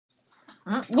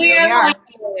We're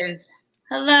live.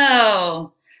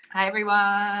 Hello. Hi,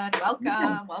 everyone.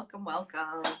 Welcome, welcome,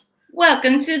 welcome.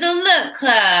 Welcome to the Lewk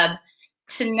Club.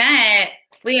 Tonight,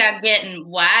 we are getting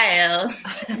wild.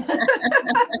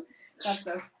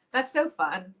 That's so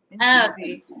fun and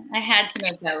cheesy. I had to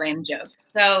make that lame joke.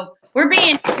 So we're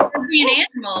being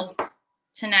animals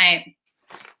tonight.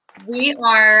 We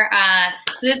are,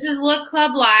 so this is Lewk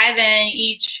Club Live, and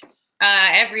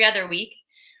every other week,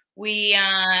 we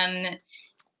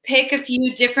pick a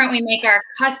few different, we make our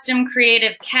custom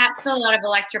creative capsule out of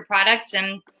Electra products,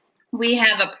 and we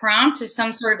have a prompt to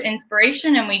some sort of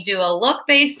inspiration, and we do a look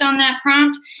based on that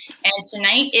prompt. And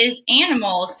tonight is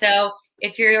animals. So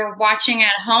if you're watching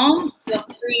at home, feel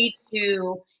free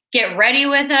to get ready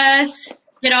with us,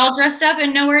 get all dressed up,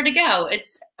 and know where to go.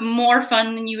 It's more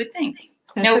fun than you would think.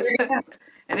 Know where to go.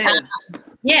 It is.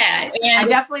 Yeah. And I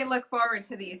definitely look forward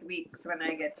to these weeks when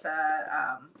I get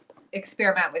to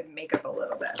experiment with makeup a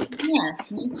little bit.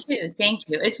 Yes, me too. Thank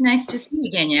you. It's nice to see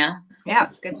you, Danielle. Yeah,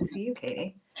 it's good to see you,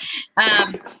 Katie.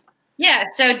 Yeah,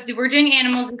 so we're doing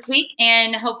animals this week,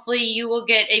 and hopefully you will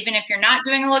get, even if you're not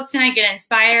doing a look tonight, get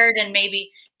inspired and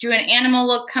maybe do an animal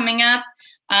look coming up,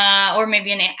 or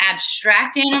maybe an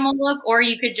abstract animal look, or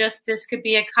you could this could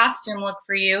be a costume look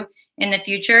for you in the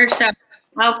future. So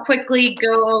I'll quickly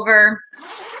go over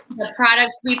the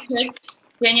products we picked.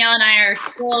 Danielle and I are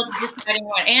still deciding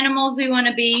what animals we want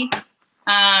to be.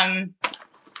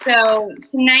 So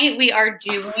tonight we are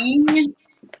doing,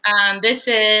 this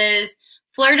is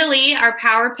Fleur de Lis, our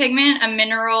power pigment, a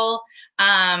mineral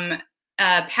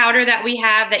powder that we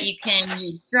have that you can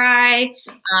use dry,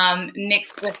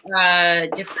 mixed with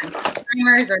different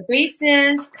primers or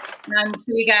bases. So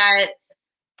we got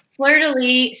Fleur de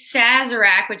Lis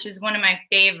Sazerac, which is one of my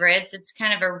favorites. It's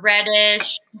kind of a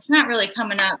reddish. It's not really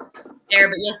coming up there,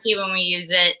 but you'll see when we use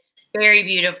it. Very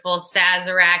beautiful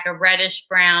Sazerac, a reddish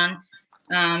brown,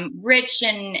 rich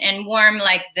and warm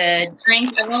like the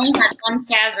drink. I've only had one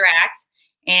Sazerac,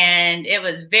 and it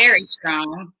was very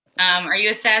strong. Are you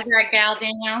a Sazerac gal,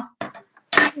 Danielle?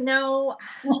 No,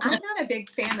 I'm not a big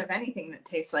fan of anything that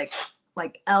tastes like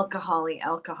alcohol.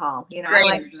 You know,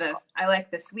 Right. I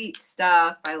like the sweet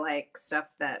stuff. I like stuff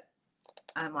that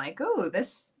I'm like, oh,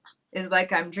 this is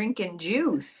like I'm drinking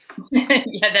juice.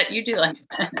 Yeah, that you do like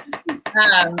that.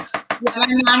 Yeah,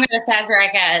 my mom got a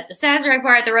Sazerac at the Sazerac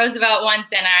bar at the Roosevelt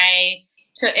once, and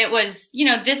it was, you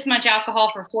know, this much alcohol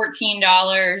for $14.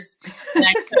 And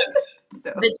I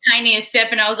took the tiniest sip,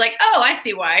 and I was like, oh, I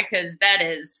see why, because that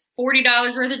is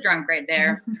 $40 worth of drunk right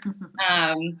there.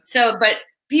 But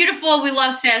beautiful. We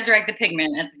love Sazerac the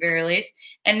pigment at the very least.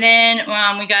 And then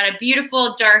we got a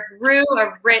beautiful dark roux,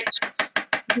 a rich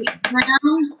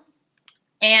brown,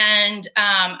 and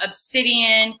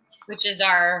obsidian, which is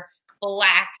our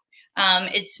black.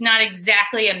 It's not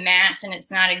exactly a matte, and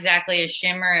it's not exactly a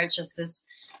shimmer. It's just this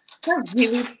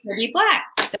really pretty black.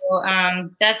 So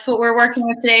that's what we're working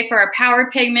with today for our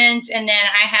power pigments. And then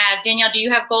I have, Danielle, do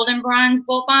you have Golden Bronze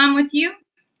Bolt Balm with you?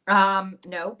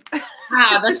 Nope.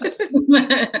 I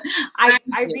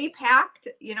repacked,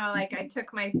 you know, like I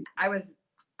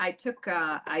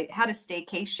had a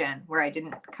staycation where I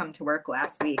didn't come to work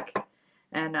last week.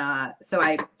 And so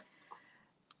I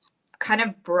kind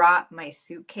of brought my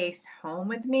suitcase home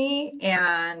with me,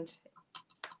 and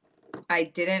I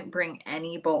didn't bring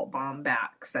any Bolt Balm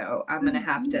back. So I'm going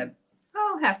to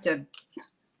I'll have to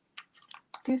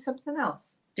do something else.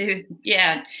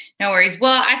 Yeah, no worries.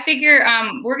 Well, I figure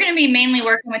we're going to be mainly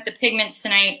working with the pigments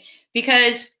tonight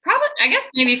because probably, I guess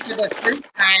maybe for the first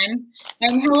time.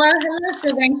 And hello,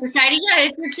 Sylvain Society. Yeah,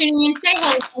 if you're tuning in, say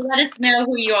hello. Let us know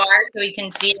who you are so we can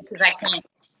see it, because I can't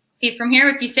see from here.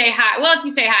 If you say hi, well, if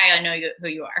you say hi, I know who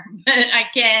you are, but I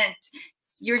can't.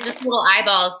 You're just little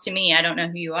eyeballs to me. I don't know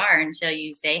who you are until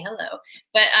you say hello.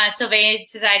 But Sylvain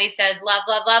Society says, love,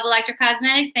 love, love Electra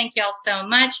Cosmetics. Thank you all so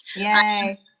much.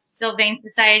 Yay. Sylvain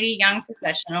Society, Young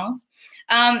Professionals.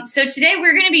 So today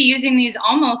we're going to be using these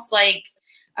almost like,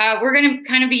 we're going to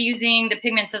kind of be using the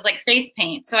pigments as like face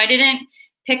paint. So I didn't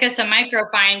pick us a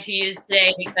microfine to use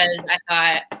today because I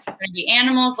thought we're going to be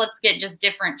animals. Let's get just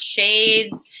different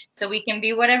shades so we can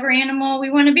be whatever animal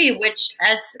we want to be, which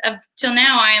as of till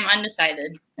now, I am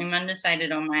undecided. I'm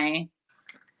undecided on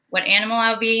what animal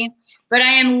I'll be, but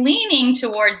I am leaning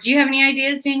towards, do you have any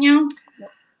ideas, Danielle?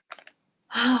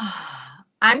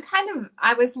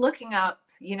 I was looking up,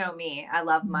 you know me, I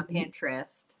love my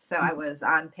Pinterest. So I was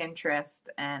on Pinterest,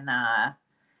 and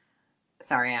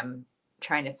sorry, I'm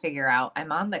trying to figure out,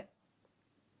 I'm on the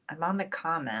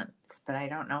comments, but I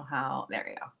don't know how, there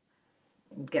we go.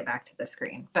 Get back to the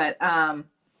screen. But I'm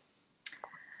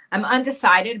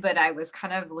undecided, but I was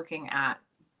kind of looking at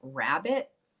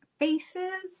rabbit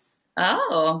faces.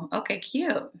 Oh, okay,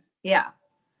 cute. Yeah.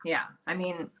 Yeah. I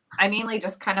mean, I mainly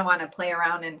just kind of want to play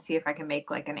around and see if I can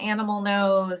make like an animal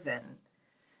nose. And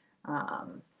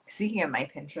speaking of my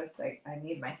Pinterest, I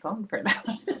need my phone for that.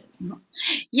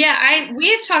 Yeah,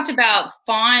 we have talked about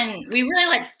fawn. We really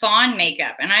like fawn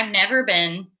makeup, and I've never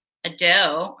been a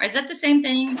doe. Is that the same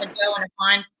thing? A doe and a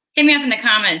fawn? Hit me up in the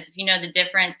comments if you know the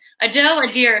difference. A doe,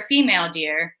 a deer, a female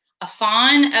deer. A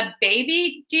fawn, a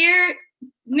baby deer,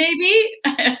 maybe?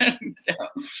 I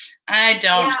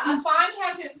don't. Yeah, a fawn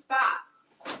has its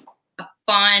spots. A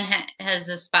fawn has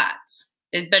the spots,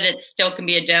 but it still can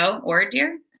be a doe or a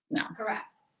deer? No. Correct.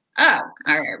 Oh,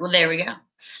 all right. Well, there we go.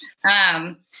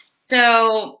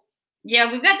 So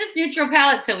yeah, we've got this neutral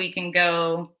palette, so we can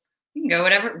go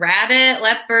whatever. Rabbit,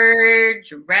 leopard,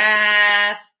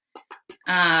 giraffe.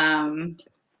 Here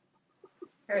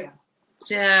we go.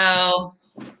 So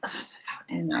I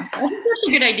don't know. I think that's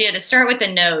a good idea to start with the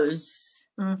nose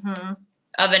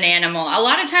of an animal. A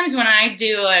lot of times when I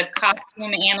do a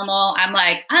costume animal, I'm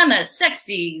like, I'm a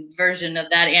sexy version of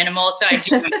that animal. So I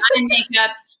do my eye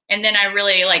makeup, and then I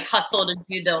really like hustle to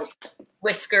do the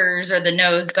whiskers or the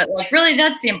nose. But like really,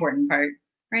 that's the important part,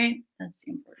 right? That's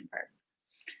the important part.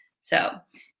 So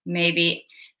maybe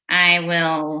I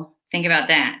will think about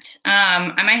that.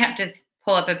 I might have to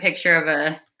pull up a picture of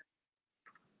a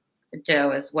doe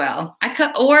as well. I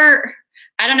could, or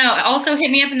I don't know. Also hit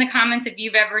me up in the comments if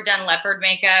you've ever done leopard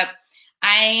makeup.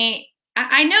 I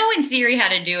know in theory how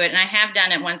to do it, and I have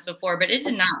done it once before, but it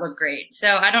did not look great.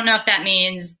 So I don't know if that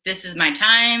means this is my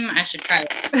time. I should try it.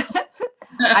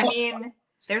 I mean,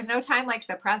 there's no time like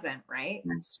the present, right?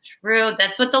 That's true.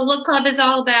 That's what the Lewk Club is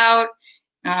all about.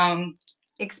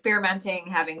 Experimenting,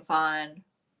 having fun.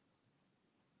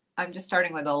 I'm just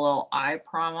starting with a little eye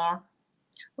primer.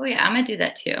 Oh yeah, I'm gonna do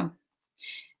that too.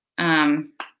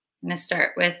 I'm gonna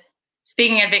start with,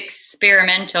 speaking of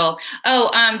experimental.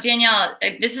 Oh, Danielle,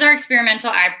 this is our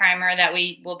experimental eye primer that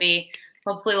we will be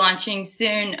hopefully launching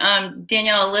soon.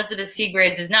 Danielle, Elizabeth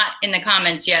Seagraves is not in the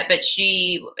comments yet, but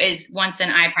she wants an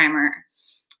eye primer.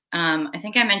 I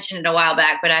think I mentioned it a while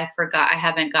back, but I forgot. I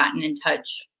haven't gotten in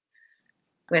touch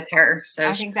with her. So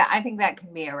I think that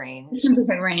can be arranged. It can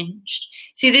be arranged.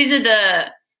 See, this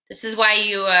is why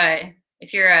you,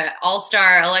 if you're an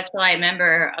all-star electrolyte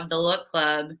member of the Lewk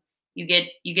Club, you get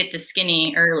the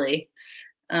skinny early.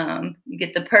 You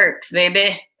get the perks,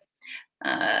 baby.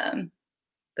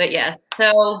 But yes,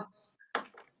 so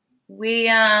we,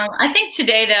 I think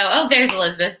today though, oh, there's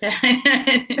Elizabeth.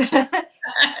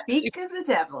 Speak of the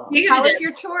devil. How was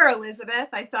your tour, Elizabeth?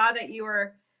 I saw that you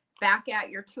were back at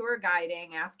your tour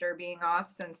guiding after being off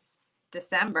since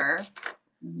December.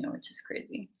 No, which is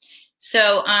crazy.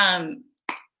 So,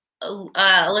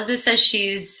 Elizabeth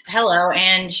says hello,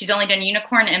 and she's only done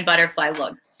unicorn and butterfly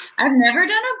look. I've never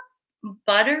done a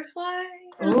butterfly.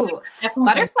 Ooh,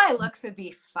 butterfly looks would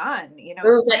be fun. You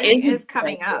know, that is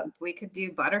coming up. We could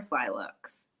do butterfly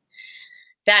looks.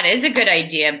 That is a good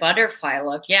idea. Butterfly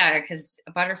look. Yeah, because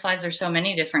butterflies are so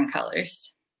many different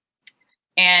colors.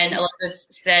 And Elizabeth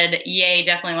said, yay,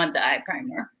 definitely want the eye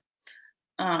primer.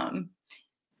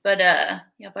 Yeah,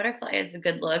 butterfly is a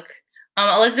good look.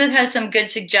 Elizabeth has some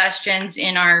good suggestions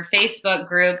in our Facebook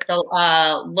group, the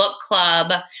Lewk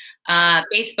Club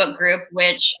Facebook group,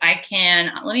 which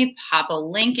let me pop a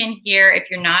link in here.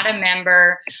 If you're not a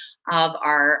member of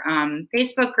our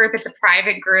Facebook group, it's a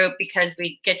private group because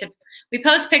we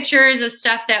post pictures of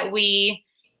stuff that we,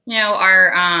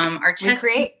 our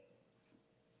create.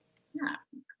 Yeah,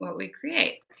 what we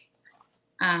create.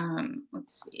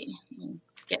 Let's see. Let me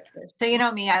get this. So you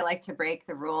know me, I like to break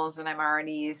the rules, and I'm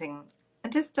already using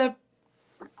just a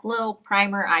little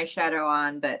primer eyeshadow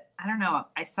on, but I don't know.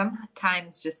 I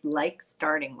sometimes just like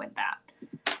starting with that.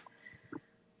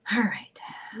 All right.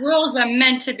 Rules are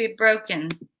meant to be broken.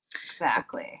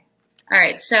 Exactly. All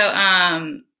right. So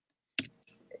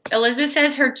Elizabeth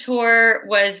says her tour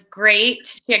was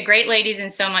great. She had great ladies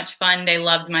and so much fun. They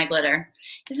loved my glitter.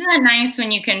 Isn't that nice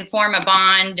when you can form a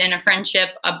bond and a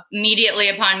friendship immediately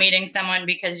upon meeting someone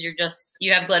because you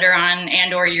have glitter on,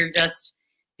 and or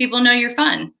people know you're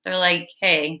fun. They're like,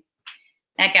 hey,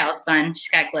 that gal's fun. She's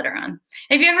got glitter on.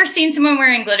 Have you ever seen someone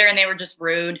wearing glitter and they were just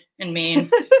rude and mean?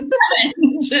 I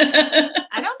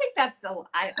don't think that's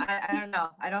I don't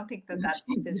know. I don't think that's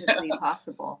physically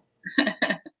possible.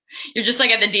 You're just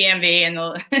like at the DMV and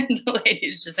the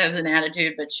lady just has an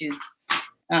attitude, but she's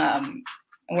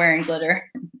wearing glitter.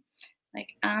 Like,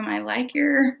 I like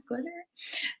your glitter.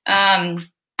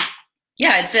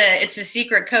 Yeah, it's a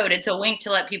secret code. It's a wink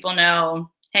to let people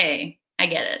know, hey, I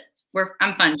get it.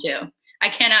 I'm fun too. I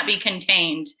cannot be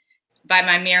contained by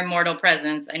my mere mortal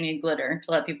presence. I need glitter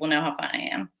to let people know how fun I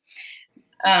am.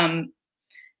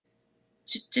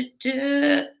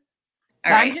 So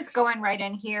I'm just going right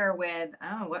in here with,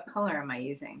 oh, what color am I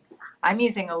using? I'm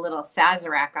using a little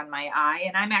Sazerac on my eye,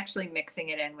 and I'm actually mixing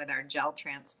it in with our gel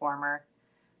transformer,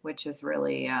 which is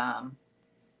really, I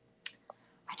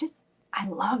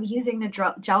love using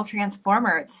the gel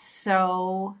transformer. It's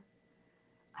so,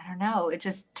 I don't know, it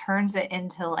just turns it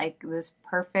into like this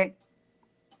perfect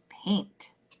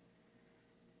paint.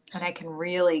 And I can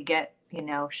really get, you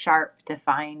know, sharp,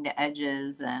 defined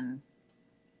edges, and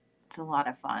it's a lot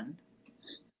of fun.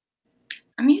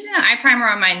 I'm using an eye primer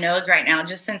on my nose right now,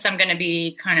 just since I'm going to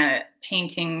be kind of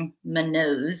painting my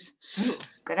nose. Ooh,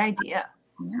 good idea.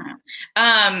 Yeah.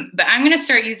 But I'm going to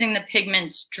start using the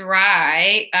pigments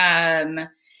dry.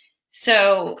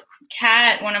 So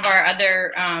Kat, one of our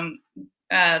other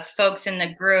folks in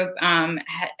the group,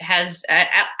 has,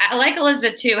 like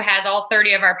Elizabeth too, has all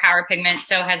 30 of our power pigments,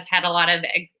 so has had a lot of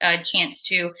chance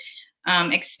to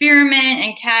experiment.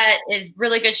 And Kat is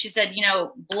really good. She said, you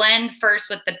know, blend first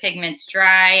with the pigments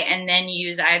dry, and then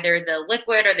use either the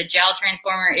liquid or the gel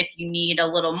transformer if you need a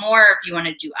little more, if you want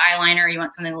to do eyeliner, or you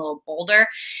want something a little bolder.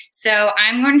 So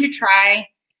I'm going to try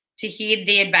to heed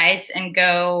the advice and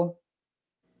go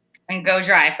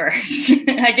dry first.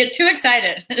 I get too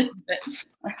excited.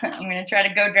 I'm going to try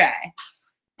to go dry.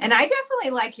 And I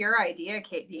definitely like your idea,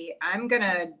 Katie. I'm going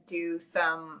to do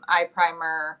some eye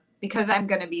primer because I'm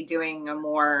going to be doing a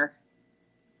more,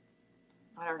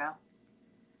 I don't know,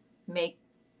 make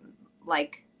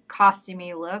like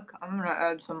costumey look. I'm going to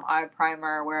add some eye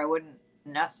primer where I wouldn't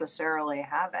necessarily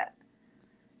have it.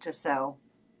 Just so.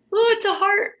 Ooh, it's a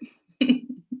heart.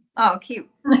 Oh, cute.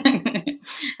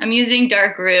 I'm using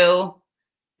dark roux.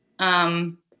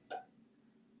 And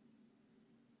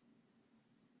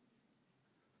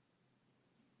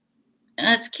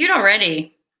it's cute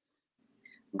already.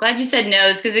 I'm glad you said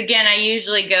nose, because again, I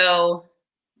usually go,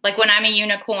 like when I'm a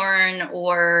unicorn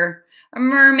or a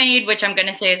mermaid, which I'm going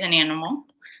to say is an animal.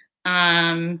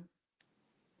 Mermaids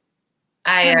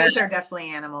are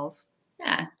definitely animals.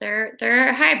 Yeah, they're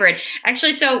a hybrid.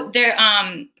 Actually, so they're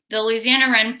the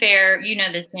Louisiana Ren Fair, you know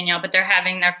this, Danielle, but they're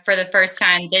having their, for the first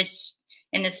time this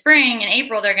in the spring, in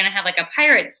April, they're going to have like a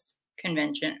pirates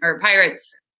convention or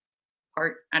pirates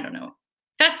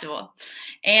festival.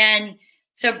 And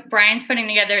so Brian's putting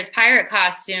together his pirate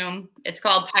costume. It's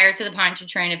called Pirates of the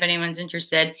Pontchartrain, if anyone's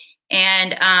interested.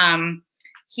 And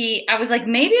I was like,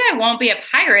 maybe I won't be a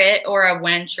pirate or a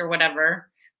wench or whatever.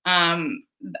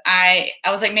 I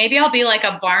was like, maybe I'll be like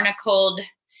a barnacled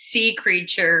sea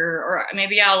creature, or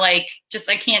maybe I'll like, just,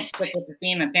 I can't stick with the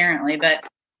theme apparently, but I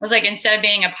was like, instead of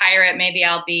being a pirate, maybe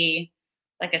I'll be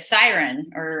like a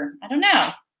siren, or I don't know.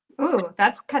 Ooh,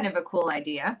 that's kind of a cool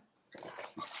idea.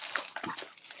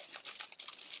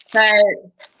 But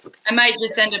I might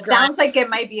just end up. Sounds like it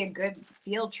might be a good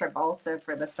field trip also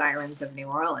for the Sirens of New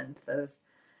Orleans, those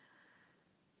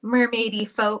mermaidy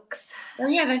folks. Oh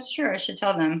yeah, that's true. I should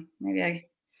tell them. Maybe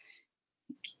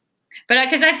but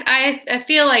because I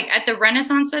feel like at the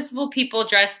Renaissance Festival, people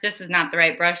dress. This is not the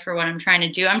right brush for what I'm trying to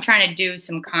do. I'm trying to do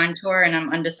some contour, and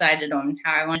I'm undecided on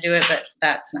how I want to do it, but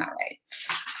that's not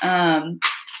right.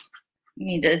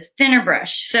 Need a thinner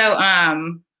brush. So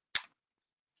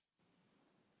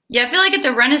yeah, I feel like at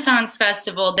the Renaissance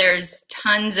Festival, there's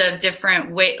tons of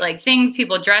different things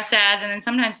people dress as, and then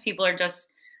sometimes people are just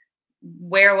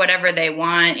wear whatever they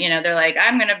want. You know, they're like,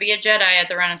 I'm going to be a Jedi at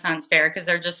the Renaissance Fair, because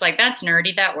they're just like, that's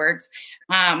nerdy, that works.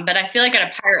 But I feel like at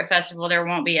a pirate festival, there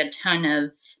won't be a ton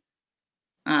of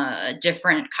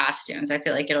different costumes. I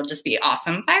feel like it'll just be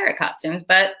awesome pirate costumes,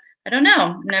 but I don't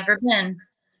know. Never been.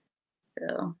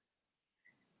 So.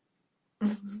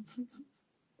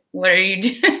 What are you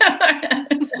doing?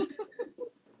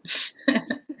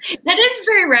 That is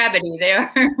very rabbity. They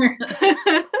are.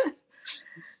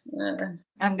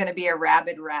 I'm gonna be a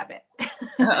rabid rabbit.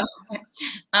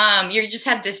 You just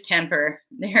have distemper.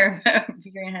 You're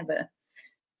gonna have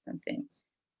something.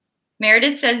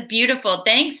 Meredith says beautiful.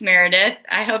 Thanks, Meredith.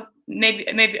 I hope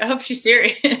I hope she's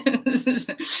serious. Okay,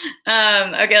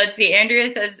 let's see.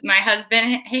 Andrea says, my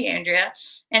husband, hey Andrea,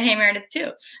 and hey Meredith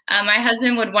too. My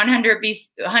husband would 100% be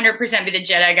the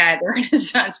Jedi guy at the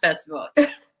Renaissance Festival.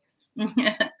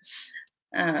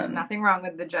 There's nothing wrong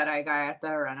with the Jedi guy at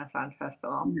the Renaissance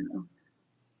Festival. No.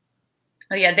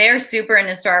 Oh yeah, they are super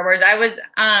into Star Wars. I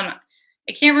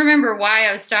can't remember why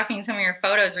I was stalking some of your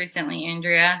photos recently,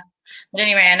 Andrea. But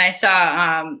anyway, and I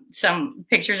saw some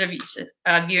pictures of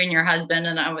you and your husband,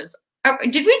 and I was,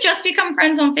 did we just become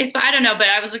friends on Facebook? I don't know, but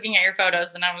I was looking at your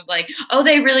photos, and I was like, oh,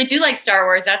 they really do like Star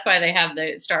Wars. That's why they have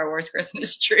the Star Wars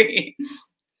Christmas tree.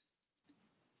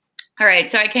 All right,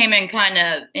 so I came in kind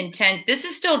of intense. This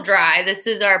is still dry. This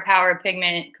is our Power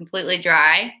Pigment completely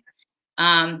dry,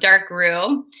 dark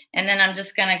roux. And then I'm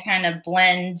just gonna kind of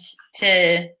blend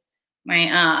to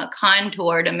my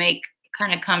contour to make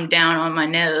kind of come down on my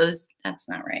nose. That's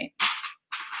not right.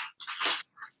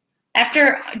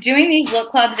 After doing these look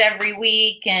clubs every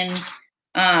week and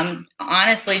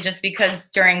honestly, just because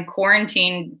during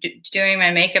quarantine, doing my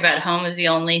makeup at home was the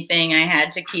only thing I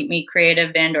had to keep me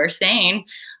creative and or sane.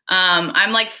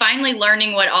 I'm like finally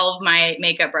learning what all of my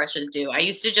makeup brushes do. I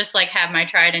used to just like have my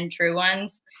tried and true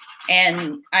ones.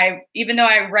 And even though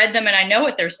I read them and I know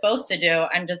what they're supposed to do,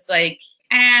 I'm just like,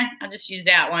 I'll just use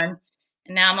that one.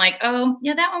 And now I'm like, oh,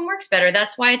 yeah, that one works better.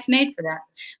 That's why it's made for that.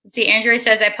 Let's see, Andrea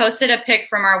says, I posted a pic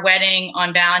from our wedding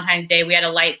on Valentine's Day. We had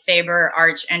a lightsaber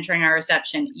arch entering our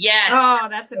reception. Yes. Oh,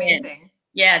 that's amazing.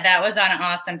 Yeah, that was an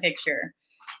awesome picture.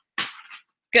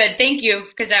 Good, thank you,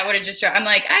 because that would have just, I'm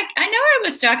like, I know I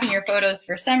was stalking your photos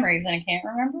for some reason. I can't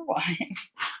remember why.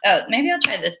 Oh, maybe I'll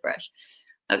try this brush.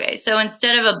 Okay, so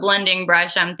instead of a blending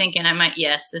brush, I'm thinking I might,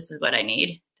 yes, this is what I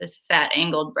need. This fat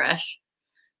angled brush.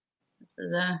 This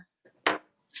is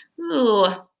ooh.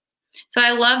 So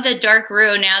I love the dark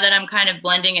roux now that I'm kind of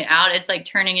blending it out. It's like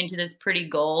turning into this pretty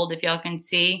gold, if y'all can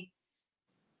see.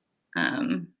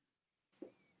 I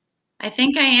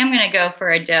think I am going to go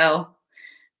for a doe.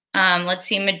 Let's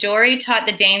see. Midori taught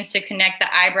the Danes to connect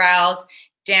the eyebrows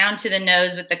down to the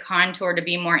nose with the contour to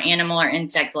be more animal or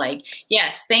insect-like.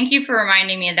 Yes, thank you for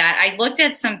reminding me of that. I looked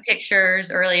at some pictures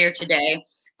earlier today.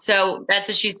 So that's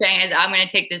what she's saying is I'm going to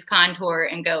take this contour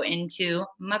and go into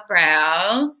my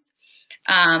brows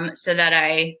so that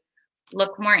I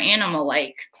look more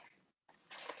animal-like.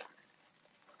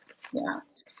 Yeah.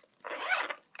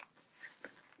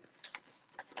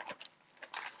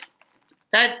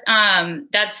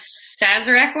 That's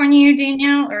Sazerac on you,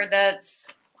 Danielle, or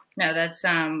that's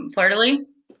Fleur-de-Lis?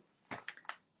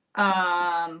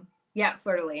 Yeah,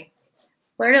 Fleur-de-Lis.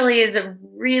 Fleur-de-Lis is a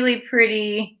really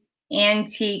pretty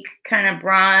antique kind of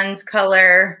bronze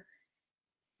color,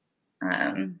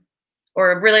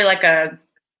 or really like a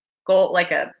gold,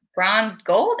 like a bronze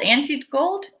gold, antique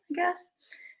gold, I guess.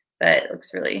 But it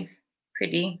looks really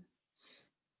pretty.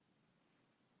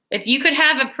 If you could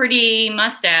have a pretty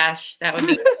mustache, that would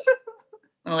be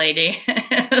a lady.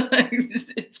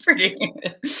 It's pretty.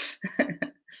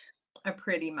 A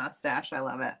pretty mustache. I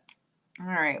love it. All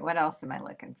right. What else am I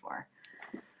looking for?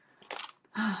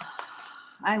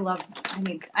 I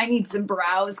need some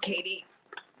brows, Katie.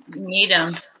 You need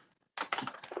them.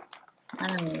 I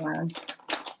don't know. I'm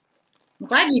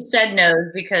glad you said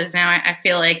nose because now I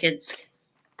feel like that's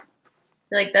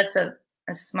a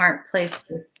smart place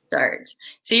to start.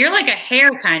 So you're like a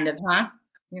hair kind of, huh?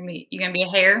 You gonna be a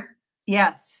hair?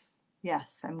 Yes.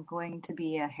 Yes, I'm going to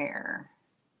be a hair.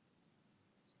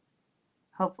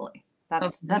 Hopefully.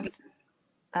 That's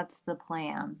the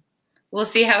plan. We'll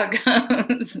see how it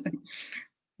goes.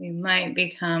 We might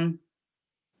become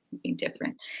something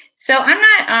different. So I'm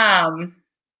not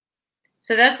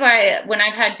so that's why when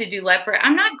I've had to do leopard,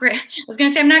 I'm not great. I was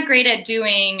gonna say I'm not great at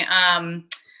doing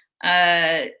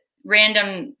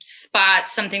random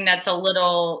spots, something that's a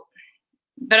little,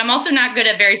 but I'm also not good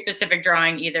at very specific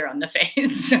drawing either on the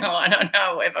face. So I don't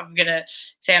know if I'm gonna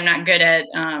say I'm not good at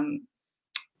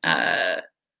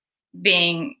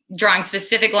drawing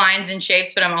specific lines and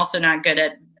shapes, but I'm also not good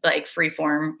at like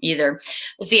freeform either.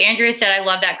 Let's see, Andrea said, I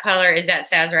love that color. Is that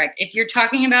Sazerac? If you're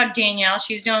talking about Danielle,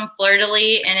 she's doing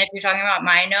Fleur-de-Lis. And if you're talking about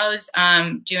my nose,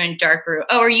 doing dark roux.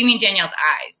 Oh, or you mean Danielle's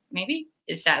eyes, maybe,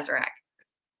 is Sazerac,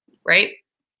 right,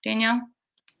 Danielle?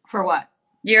 For what?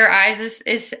 Your eyes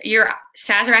is your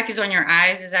Sazerac is on your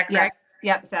eyes, is that correct?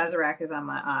 Yep, Sazerac is on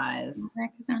my eyes.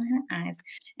 Sazerac is on her eyes.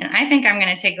 And I think I'm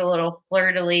going to take a little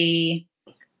Fleur-de-Lis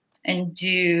and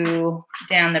do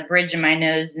down the bridge of my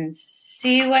nose and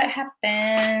see what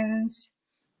happens.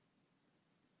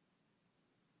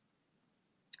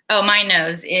 Oh, my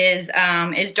nose is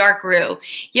dark roux.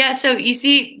 Yeah, so you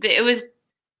see,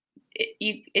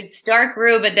 it's dark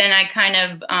roux, but then I kind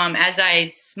of, as I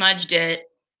smudged it,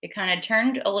 it kind of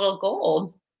turned a little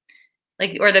gold,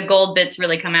 like, or the gold bits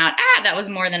really come out. That was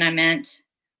more than I meant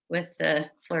with the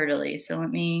Fleur-de-Lis. So let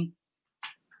me.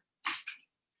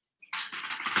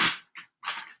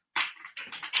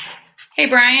 Hey,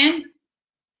 Brian.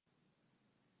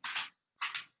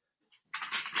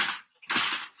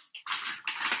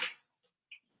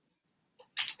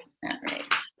 All right.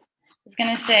 I was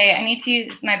going to say I need to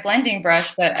use my blending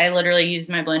brush, but I literally used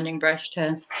my blending brush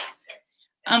to,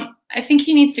 I think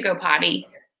he needs to go potty,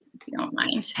 if you don't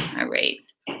mind. All right.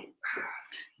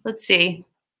 Let's see.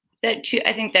 I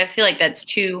feel like that's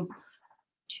two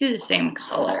the same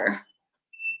color.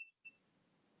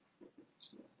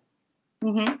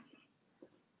 Mm-hmm.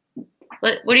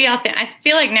 What do y'all think? I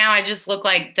feel like now I just look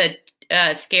like the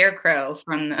scarecrow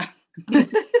from the.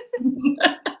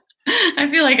 I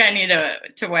feel like I need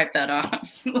to wipe that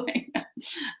off.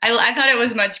 I thought it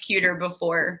was much cuter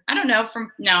before. I don't know.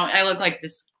 No, I look like the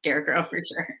scarecrow for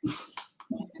sure.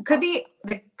 Could be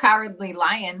the Cowardly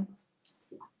Lion.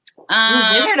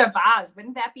 Wizard of Oz.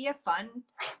 Wouldn't that be a fun?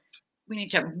 We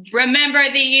need to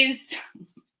remember these.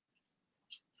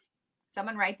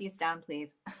 Someone write these down,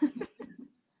 please.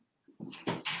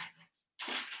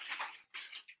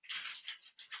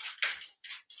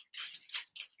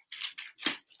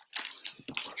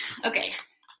 Okay.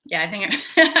 Yeah, I think,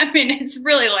 I mean, it's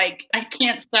really like, I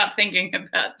can't stop thinking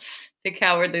about the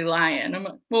Cowardly Lion. I'm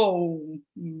like, whoa.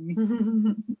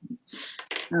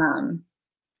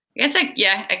 I guess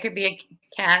I could be a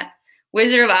cat.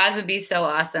 Wizard of Oz would be so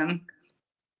awesome.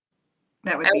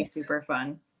 That would be super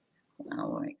fun.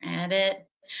 I'll add it.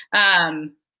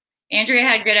 Andrea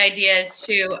had good ideas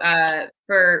too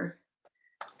for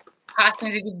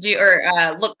costumes we could do,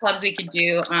 or look clubs we could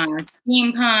do.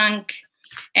 Steampunk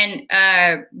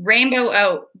and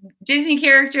rainbow. Disney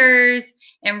characters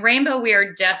and rainbow. We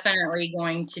are definitely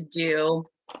going to do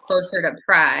closer to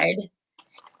Pride.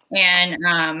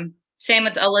 And same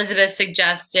with Elizabeth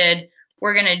suggested.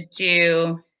 We're gonna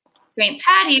do St.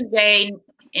 Patty's Day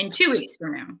in 2 weeks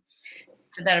from now.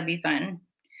 So that'll be fun.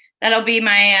 That'll be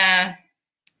my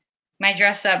my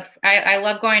dress up. I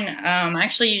love going. I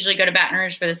actually usually go to Baton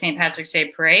Rouge for the St. Patrick's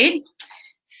Day parade.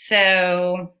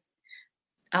 So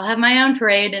I'll have my own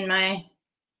parade in my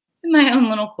own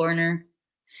little corner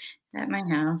at my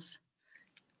house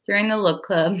during the Look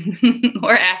Club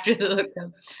or after the Look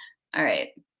Club. All right.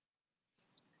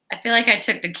 I feel like I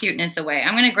took the cuteness away.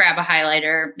 I'm gonna grab a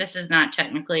highlighter. This is not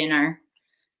technically in our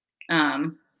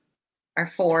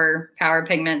 4 power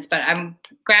pigments, but I'm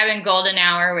grabbing Golden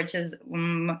Hour, which is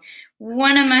one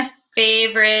of my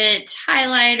favorite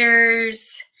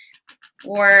highlighters,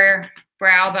 or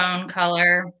brow bone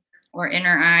color, or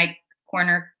inner eye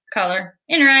corner color.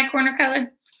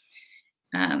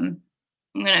 I'm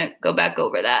gonna go back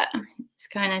over that.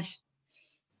 Just kind of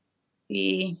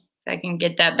see if I can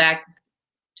get that back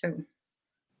to.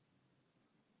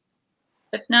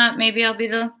 If not, maybe I'll be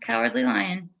the Cowardly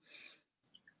Lion.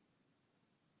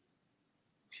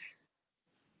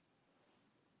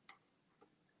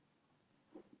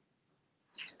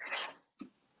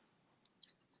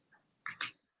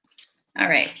 All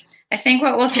right. I think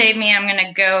what will save me, I'm going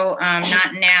to go,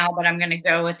 not now, but I'm going to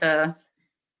go with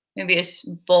maybe a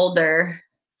bolder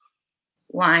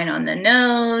line on the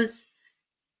nose.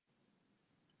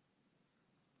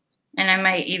 And I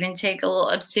might even take a little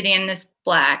obsidian, this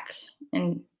black,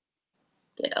 and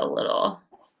get a little,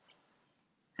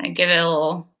 kind of give it a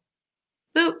little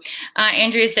boop.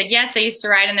 Andrea said, yes, I used to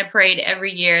ride in the parade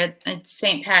every year at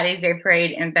St. Patty's Day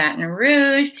parade in Baton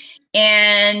Rouge.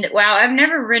 And wow, I've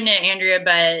never ridden it, Andrea,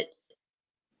 but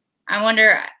I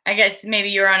wonder, I guess maybe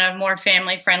you're on a more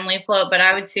family-friendly float, but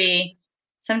I would see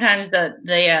sometimes the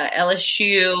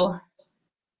LSU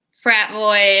frat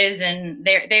boys, and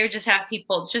they would just have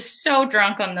people just so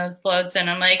drunk on those floats, and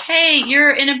I'm like, hey,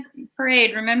 you're in a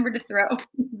parade, remember to throw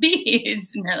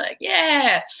beads. And they're like,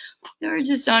 yeah, they were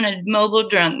just on a mobile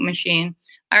drunk machine.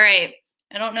 All right,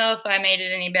 I don't know if I made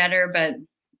it any better, but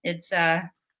it's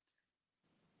happening.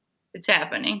 It's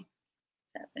happening.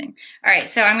 All right,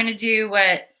 so I'm going to do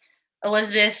what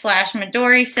Elizabeth /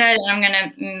 Midori said, and I'm going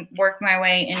to work my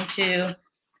way into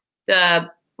the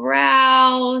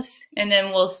brows, and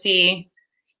then we'll see.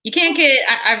 You can't get,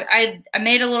 I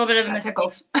made a little bit of a mistake.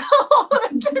 Tickles.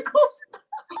 Tickles.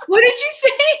 What did you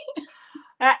say?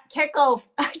 That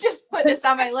tickles. I just put this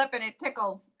on my lip and it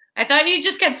tickles. I thought you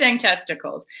just kept saying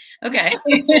testicles. Okay.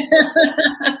 Yay,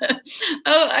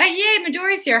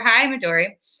 Midori's here. Hi,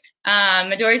 Midori.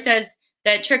 Midori says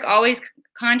that trick always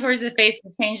contours the face to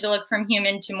change the look from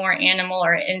human to more animal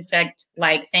or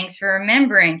insect-like. Thanks for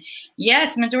remembering.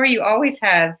 Yes, Midori, you always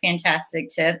have fantastic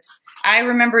tips. I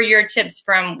remember your tips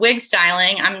from wig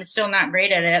styling. I'm still not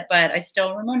great at it, but I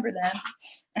still remember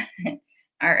them.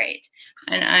 All right.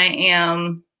 And I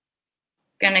am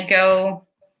going to go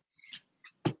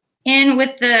in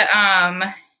with the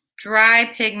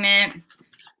dry pigment.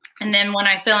 And then when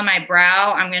I fill in my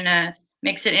brow, I'm going to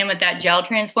mix it in with that gel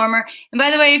transformer. And by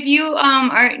the way, if you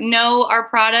know our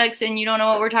products and you don't know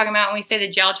what we're talking about when we say the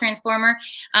gel transformer,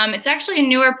 it's actually a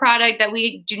newer product that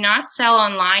we do not sell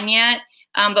online yet,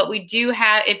 but we do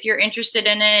have, if you're interested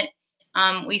in it,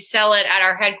 we sell it at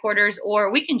our headquarters, or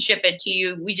we can ship it to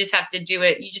you. We just have to do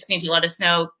it. You just need to let us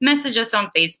know. Message us on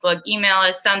Facebook, email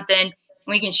us something, and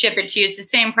we can ship it to you. It's the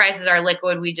same price as our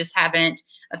liquid. We just haven't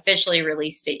officially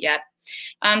released it yet.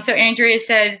 So Andrea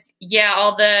says, yeah,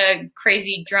 all the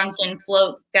crazy drunken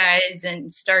float guys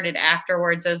and started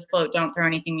afterwards. Those float don't throw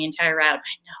anything the entire route. I know.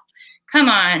 Come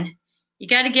on. You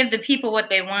got to give the people what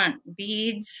they want.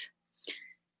 Beads.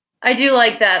 I do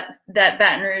like that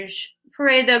Baton Rouge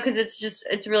parade though, because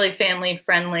it's really family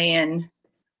friendly. And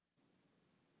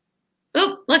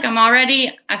oop, look,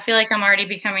 I feel like I'm already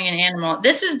becoming an animal.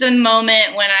 This is the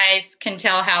moment when I can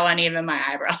tell how uneven my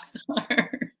eyebrows are.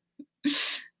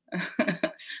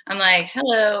 I'm like,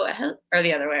 hello, or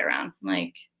the other way around. I'm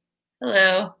like,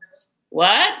 hello,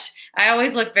 what? I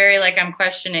always look very like I'm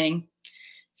questioning.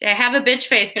 See, I have a bitch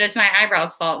face, but it's my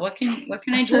eyebrows' fault. What can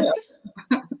I do?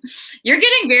 You're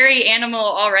getting very animal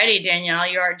already, Danielle.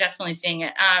 You are definitely seeing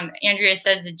it. Andrea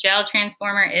says the gel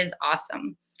transformer is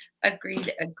awesome.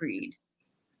 Agreed.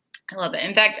 I love it.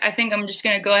 In fact, I think I'm just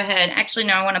going to go ahead. Actually,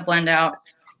 no, I want to blend out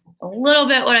a little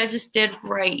bit what I just did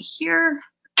right here.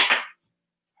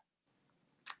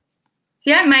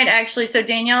 See, I might actually, so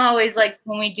Danielle always likes,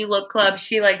 when we do Lewk Club,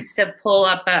 she likes to pull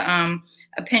up a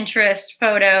Pinterest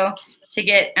photo to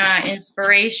get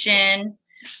inspiration.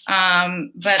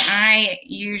 But I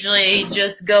usually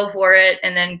just go for it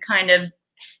and then kind of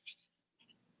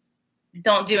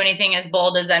don't do anything as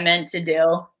bold as I meant to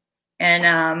do.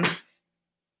 And,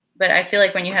 but I feel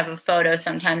like when you have a photo,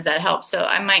 sometimes that helps. So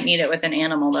I might need it with an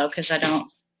animal though, because I don't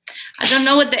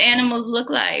know what the animals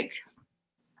look like.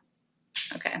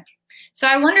 Okay. So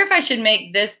I wonder if I should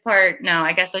make this part. No,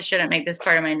 I guess I shouldn't make this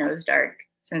part of my nose dark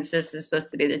since this is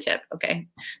supposed to be the tip. Okay.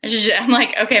 I'm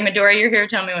like, okay, Medora, you're here.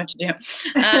 Tell me what to do.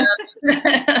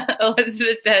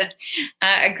 Elizabeth says,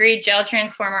 agreed, gel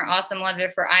transformer. Awesome. Loved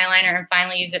it for eyeliner and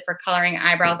finally used it for coloring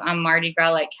eyebrows on Mardi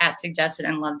Gras like Kat suggested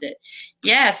and loved it.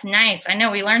 Yes, nice. I know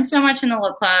we learned so much in the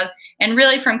Lewk Club and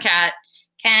really from Kat.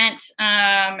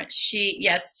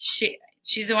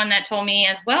 She's the one that told me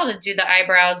as well to do the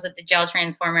eyebrows with the gel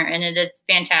transformer, and it is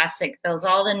fantastic. Fills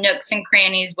all the nooks and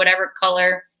crannies, whatever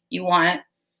color you want.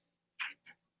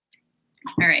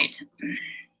 All right.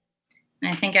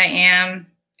 I think I am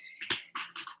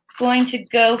going to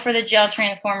go for the gel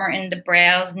transformer in the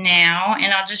brows now,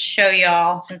 and I'll just show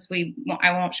y'all, since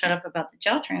I won't shut up about the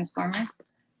gel transformer.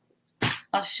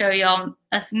 I'll show y'all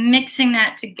us mixing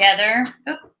that together.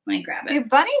 Oh, let me grab it. Do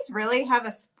bunnies really have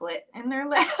a split in their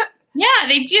lip? Yeah,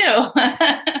 they do.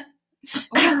 I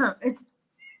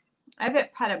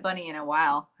haven't pet a bunny in a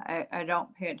while. I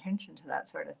don't pay attention to that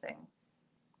sort of thing.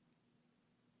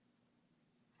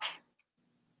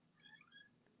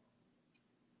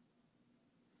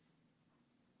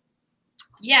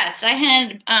 Yes, I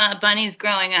had bunnies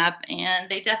growing up, and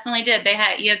they definitely did. They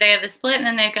have a split, and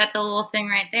then they've got the little thing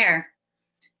right there.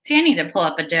 See, I need to pull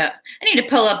up a doe.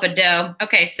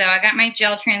 Okay, so I got my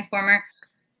gel transformer.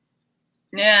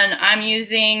 And I'm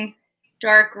using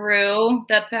dark roux.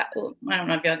 I don't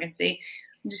know if y'all can see.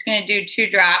 I'm just going to do 2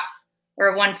 drops,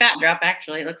 or 1 fat drop,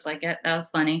 actually. It looks like it. That was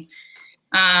funny.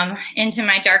 Into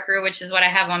my dark roux, which is what I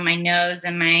have on my nose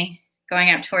and going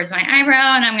up towards my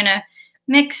eyebrow. And I'm going to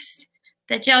mix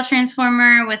the gel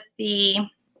transformer with the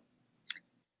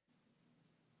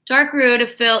dark roux to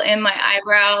fill in my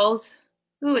eyebrows.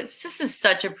 Ooh, this is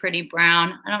such a pretty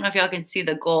brown. I don't know if y'all can see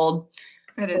the gold.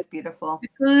 It is beautiful. The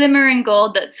glimmering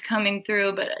gold that's coming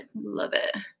through, but I love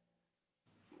it.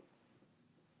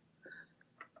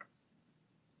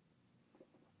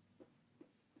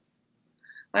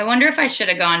 I wonder if I should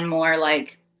have gone more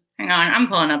like, hang on, I'm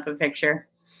pulling up a picture.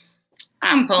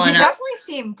 You definitely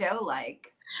seem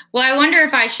doe-like. Well, I wonder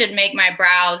if I should make my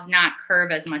brows not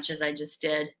curve as much as I just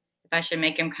did. If I should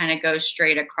make them kind of go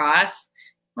straight across.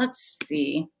 Let's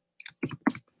see.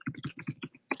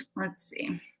 I'm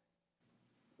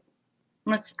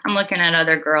looking at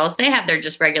other girls. They have their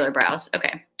just regular brows.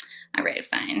 Okay. All right,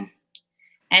 fine.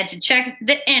 I had to check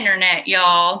the internet,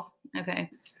 y'all. Okay.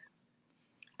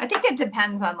 I think it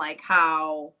depends on like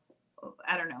how,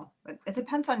 I don't know. It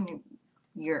depends on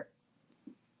your,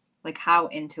 like how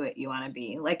into it you want to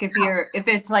be. Like if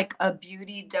it's like a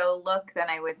beauty doe look, then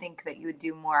I would think that you would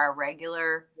do more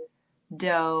regular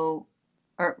doe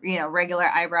or, regular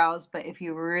eyebrows. But if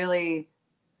you really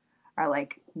are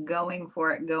like going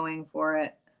for it,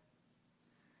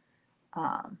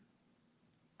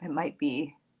 it might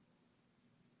be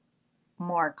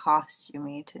more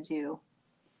costumey to do.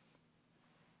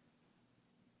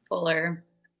 Fuller.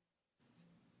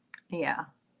 Yeah.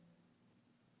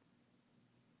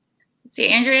 See,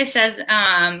 Andrea says,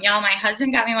 y'all, my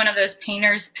husband got me one of those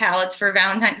painter's palettes for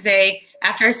Valentine's Day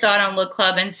after I saw it on Lewk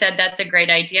Club and said that's a great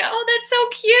idea. Oh, that's so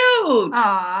cute.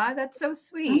 Aw, that's so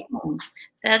sweet. Oh,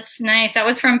 that's nice. That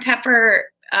was from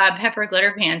Pepper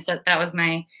Glitter Pants. That was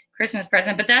my Christmas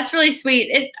present, but that's really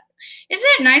sweet. Isn't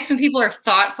it nice when people are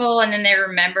thoughtful and then they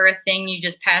remember a thing you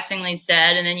just passingly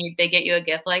said and then they get you a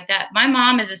gift like that? My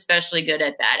mom is especially good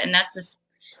at that, and that's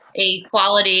a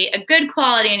quality, a good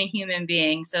quality in a human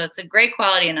being. So it's a great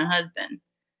quality in a husband.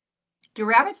 Do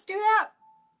rabbits do that?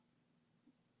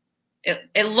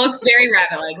 It looks very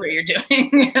rabbit-like what you're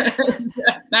doing.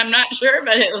 I'm not sure,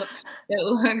 but it looks,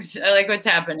 I like what's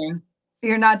happening.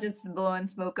 You're not just blowing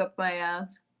smoke up my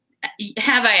ass.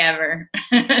 Have I ever?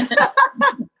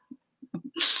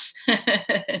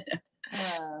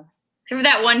 For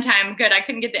that one time, good, I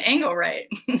couldn't get the angle right.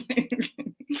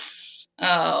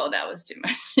 Oh, that was too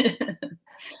much.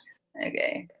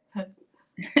 Okay.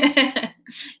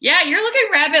 Yeah, you're looking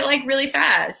rabbit like really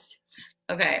fast.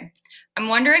 Okay. I'm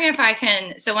wondering if I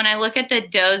can, so when I look at the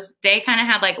does, they kind of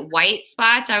have like white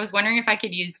spots. I was wondering if I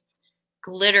could use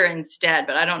glitter instead,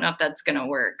 but I don't know if that's going to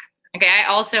work. Okay, I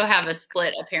also have a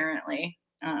split apparently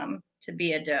to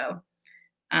be a doe.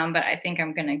 But I think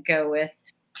I'm going to go with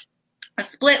a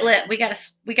split lip. We got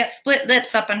split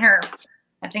lips up on her.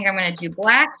 I think I'm going to do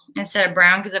black instead of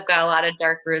brown because I've got a lot of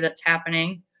dark blue that's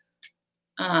happening.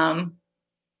 And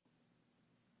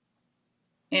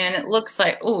it looks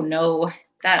like, oh no,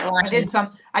 that line.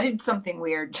 I did something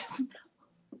weird.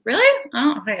 Really?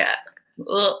 Oh, yeah.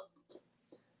 Ugh.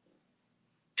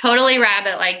 Totally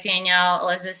rabbit, like Danielle.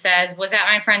 Elizabeth says, was at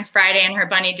my friend's Friday and her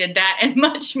bunny did that and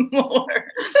much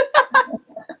more.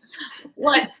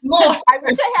 What's more? I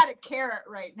wish I had a carrot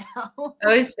right now.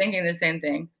 I was thinking the same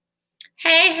thing.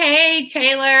 Hey,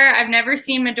 Taylor. I've never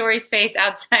seen Midori's face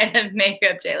outside of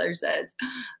makeup, Taylor says.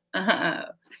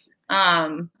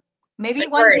 Maybe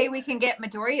one day we can get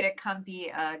Midori to come be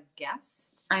a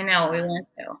guest. I know, we want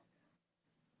to.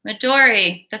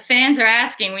 Midori, the fans are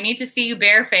asking. We need to see you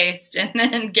barefaced and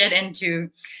then get into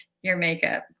your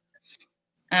makeup.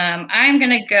 I'm going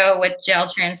to go with Gel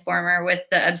Transformer with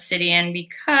the Obsidian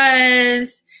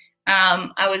because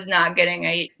I was not getting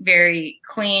a very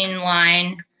clean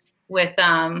line with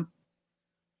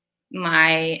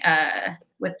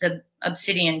with the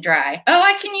Obsidian dry. Oh,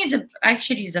 I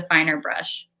should use a finer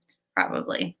brush,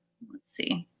 probably. Let's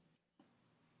see.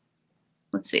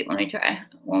 Let me try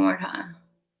one more time.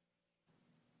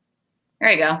 There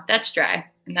you go. That's dry.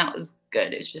 And that was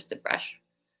good. It's just the brush.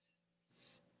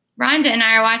 Rhonda and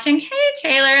I are watching. Hey,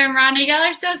 Taylor and Rhonda. Y'all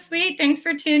are so sweet. Thanks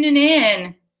for tuning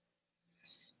in.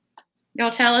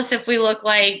 Y'all tell us if we look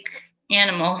like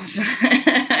animals.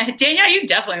 Danielle, you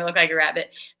definitely look like a rabbit.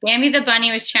 Bambi the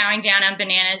bunny was chowing down on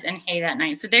bananas and hay that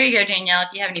night. So there you go, Danielle.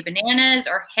 If you have any bananas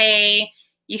or hay,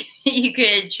 you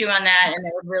could chew on that and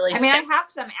it would really I have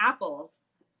some apples.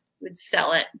 Would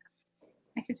sell it.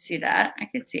 I could see that. I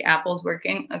could see apples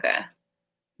working. Okay.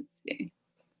 Let's see.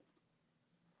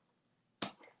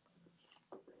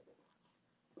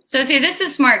 So see, this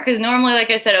is smart because normally,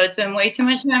 like I said, I would spend way too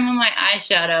much time on my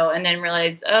eyeshadow and then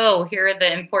realize, oh, here are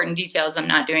the important details I'm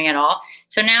not doing at all.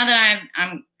 So now that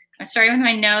I'm starting with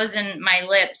my nose and my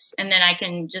lips, and then I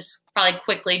can just probably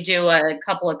quickly do a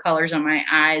couple of colors on my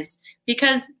eyes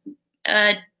because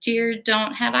deer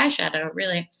don't have eyeshadow,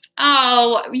 really.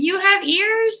 Oh, you have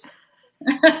ears?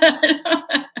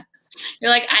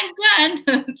 You're like, I'm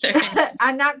done.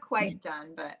 I'm not quite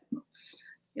done, but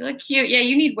you look cute. Yeah,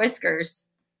 you need whiskers.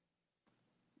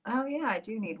 Oh yeah, I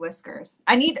do need whiskers.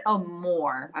 I need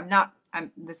more.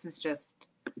 This is just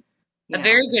a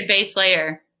very good base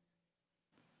layer.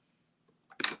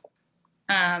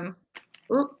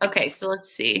 Okay, so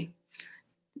let's see.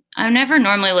 I never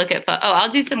normally look at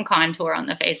I'll do some contour on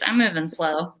the face. I'm moving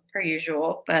slow per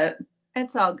usual, but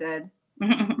it's all good.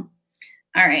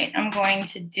 All right, I'm going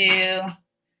to do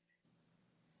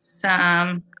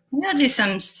I'm going to do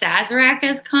some Sazerac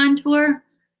as contour.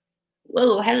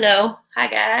 Whoa, hello. Hi,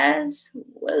 guys.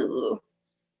 Whoa.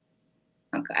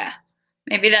 Okay.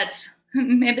 Maybe that's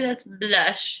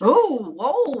blush. Oh,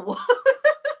 whoa.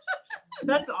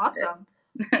 That's awesome.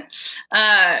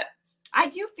 I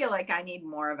do feel like I need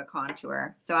more of a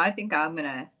contour. So I think I'm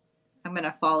going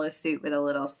to follow suit with a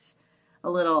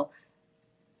little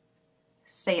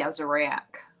Sazerac.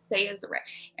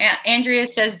 Andrea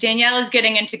says Danielle is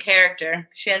getting into character.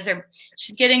 She's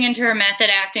getting into her method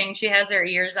acting. She has her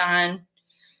ears on.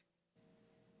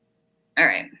 All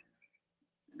right.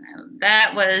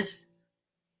 That was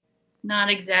not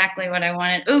exactly what I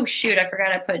wanted. Oh, shoot. I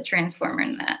forgot I put transformer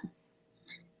in that.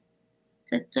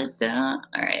 All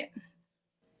right.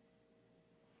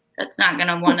 That's not going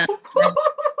to want to.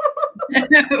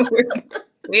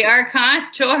 We are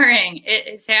contouring. It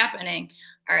is happening.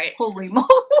 All right. Holy moly.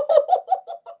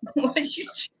 What did you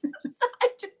do?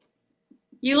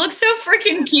 You look so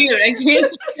freaking cute. I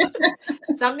can't.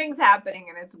 Something's happening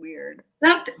and it's weird.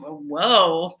 Something.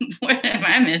 Whoa. What am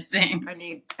I missing? I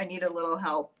need a little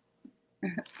help.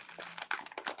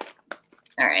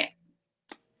 All right.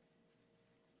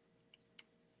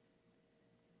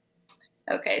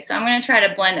 Okay, so I'm gonna try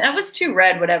to blend. That was too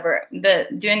red, whatever.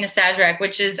 Doing the Sazerac,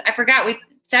 which is, I forgot,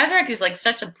 Sazerac is like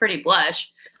such a pretty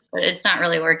blush, but it's not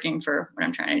really working for what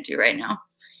I'm trying to do right now.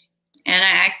 And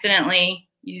I accidentally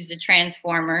used a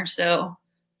transformer, so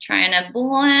trying to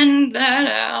blend that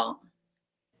out.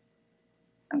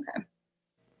 Okay.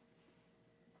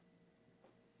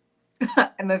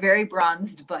 I'm a very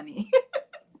bronzed bunny.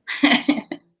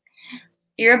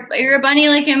 You're a bunny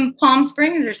like in Palm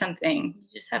Springs or something.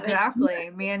 You just have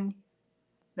exactly. Me and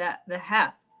the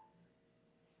hef.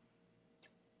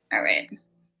 All right.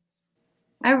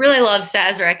 I really love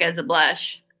Sazerac as a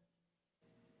blush.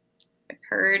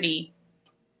 Pretty.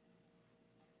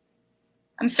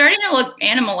 I'm starting to look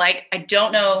animal-like. I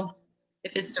don't know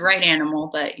if it's the right animal,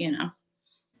 but you know,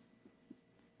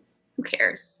 who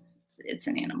cares? It's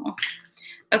an animal.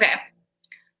 Okay.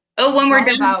 Oh, when we're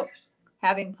done, about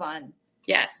having fun.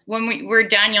 Yes, when we're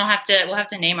done, we'll have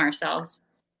to name ourselves,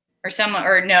 or someone,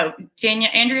 or no,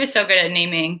 Andrea is so good at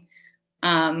naming,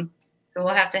 so we'll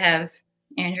have to have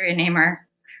Andrea name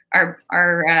our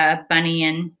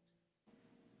bunny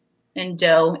and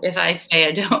doe if I stay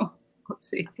a doe. Let's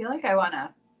see. I feel like I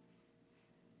wanna.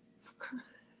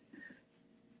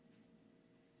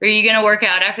 Are you gonna work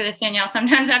out after this, Danielle?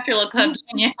 Sometimes after Lewk Club,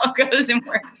 Danielle goes and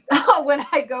works. Oh, when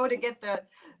I go to get the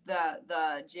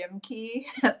gym key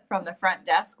from the front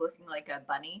desk, looking like a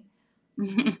bunny.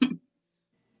 I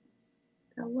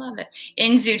love it.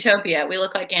 In Zootopia, we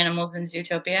look like animals in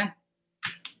Zootopia.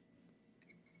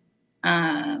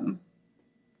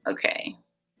 Okay.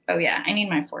 Oh yeah, I need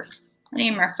my fork. I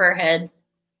need my fur head.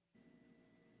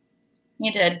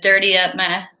 Need to dirty up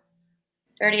my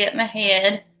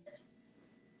head.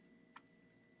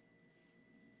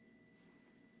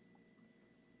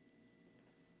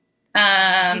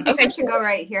 Okay. I should go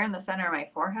right here in the center of my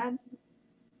forehead.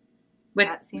 Would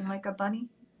that seem like a bunny?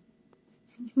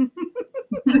 I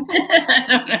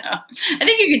don't know. I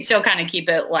think you could still kind of keep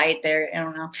it light there. I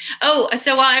don't know. Oh,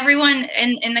 so while everyone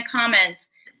in the comments,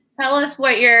 tell us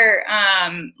what your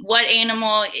what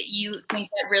animal you think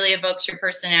that really evokes your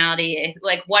personality.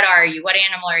 Like, what are you? What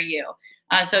animal are you?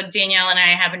 So Danielle and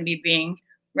I happen to be being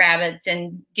rabbits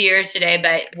and deers today,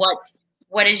 but what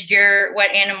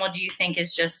animal do you think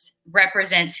is just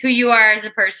represents who you are as a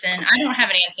person? I don't have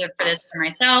an answer for this for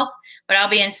myself, but I'll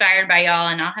be inspired by y'all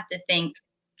and I'll have to think.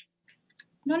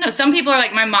 I don't know. Some people are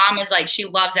like, my mom is like, she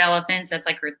loves elephants. That's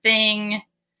like her thing.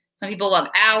 Some people love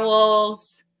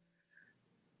owls.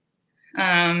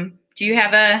 Do you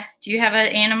have an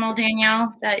animal,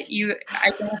 Danielle, that you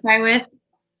identify with?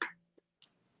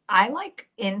 I like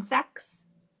insects,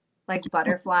 like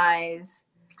butterflies.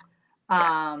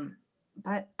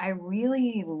 But I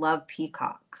really love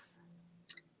peacocks.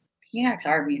 Peacocks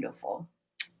are beautiful.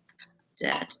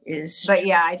 That is. But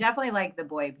yeah, I definitely like the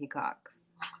boy peacocks.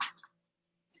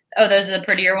 Oh, those are the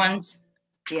prettier ones?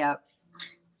 Yep.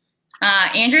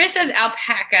 Andrea says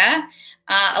alpaca.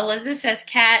 Elizabeth says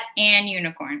cat and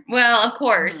unicorn. Well, of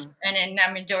course. And then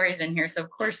I mean, Dory's in here, so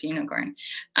of course unicorn.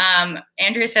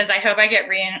 Andrea says, I hope I get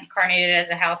reincarnated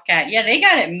as a house cat. Yeah, they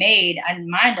got it made.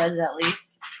 Mine does at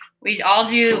least. We all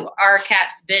do our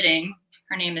cat's bidding.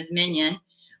 Her name is Minion.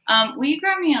 Will you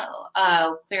grab me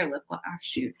a clear lip gloss? Oh,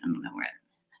 shoot, I don't know where.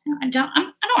 I don't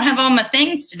have all my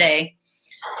things today.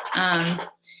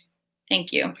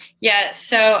 Thank you. Yeah,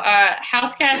 so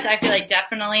house cats, I feel like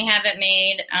definitely have it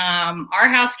made. Our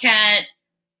house cat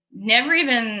never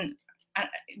even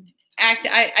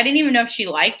I didn't even know if she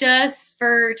liked us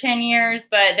for 10 years,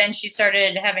 but then she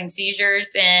started having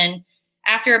seizures, and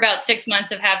after about 6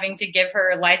 months of having to give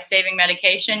her life-saving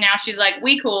medication, now she's like,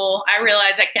 we cool. I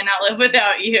realize I cannot live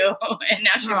without you. And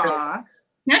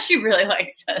now she really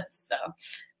likes us. So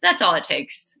that's all it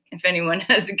takes if anyone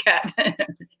has a cat.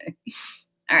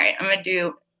 All right, I'm going to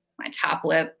do my top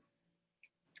lip.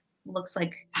 Looks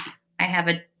like I have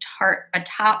a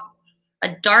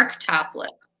dark top lip.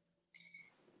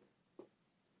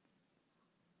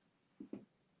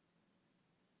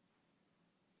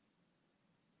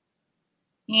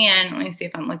 And let me see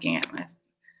if I'm looking at my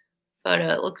photo.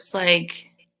 It looks like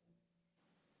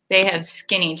they have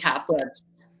skinny top lips.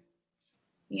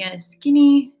 Yeah,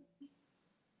 skinny.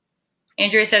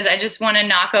 Andrea says, I just want to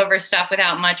knock over stuff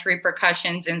without much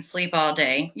repercussions and sleep all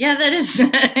day. Yeah, that is.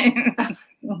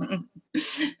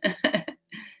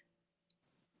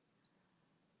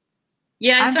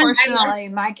 Yeah. Unfortunately,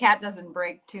 my cat doesn't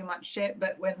break too much shit,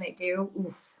 but when they do,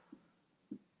 oof.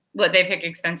 What, they pick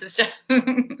expensive stuff?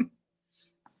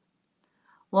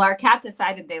 Well, our cat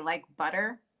decided they like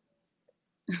butter.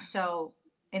 So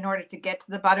in order to get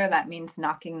to the butter, that means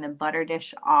knocking the butter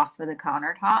dish off of the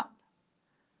countertop.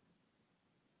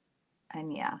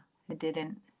 And yeah, it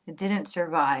didn't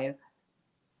survive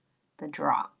the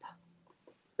drop.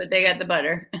 But they got the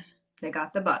butter. They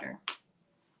got the butter.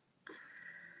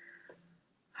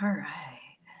 All right.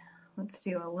 Let's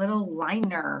do a little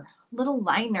liner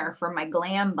for my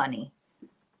glam bunny.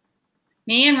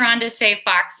 Me and Rhonda say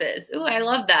foxes. Ooh, I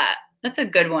love that. That's a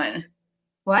good one.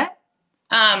 What?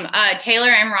 Taylor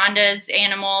and Rhonda's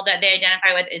animal that they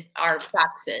identify with are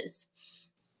foxes.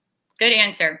 Good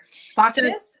answer.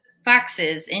 Foxes? So,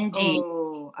 foxes, indeed.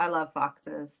 Oh, I love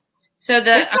foxes. So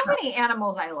there's so many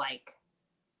animals I like.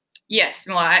 Yes,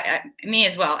 well, me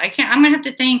as well. I'm gonna have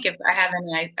to think if I have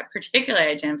any I particularly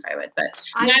identify with, but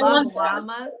I love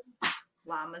llamas.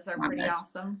 Llamas are pretty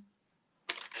awesome.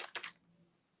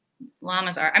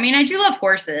 Llamas are. I mean, I do love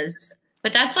horses,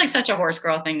 but that's like such a horse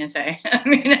girl thing to say. I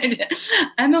mean,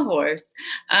 I'm a horse.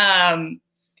 I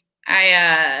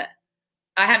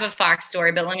have a fox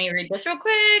story, but let me read this real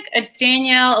quick.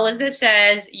 Danielle Elizabeth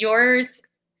says, yours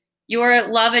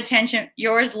love attention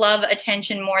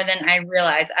more than I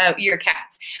realize. Oh, your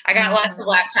cats. I got lots of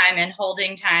lap time and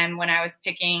holding time when I was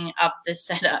picking up the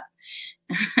setup.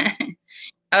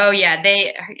 Oh yeah,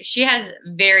 she has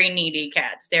very needy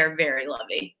cats. They're very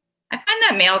lovey. I find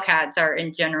that male cats are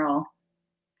in general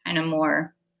kind of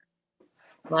more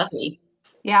lovey.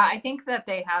 Yeah, I think that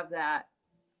they have that.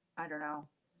 I don't know.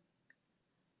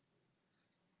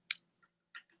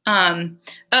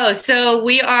 Oh, so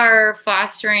we are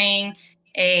fostering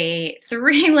a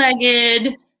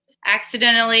 3-legged,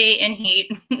 accidentally in heat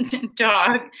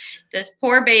dog. This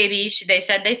poor baby, they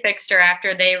said they fixed her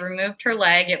after they removed her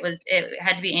leg. It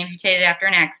had to be amputated after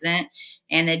an accident,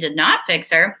 and they did not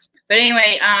fix her. But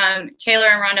anyway, Taylor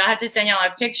and Rhonda, I'll have to send y'all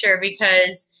a picture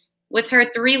because with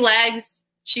her 3 legs,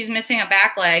 she's missing a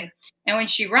back leg. And when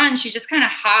she runs, she just kind of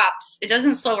hops. It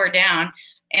doesn't slow her down.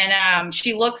 And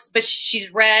but she's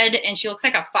red and she looks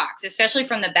like a fox, especially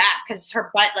from the back because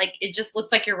her butt, like, it just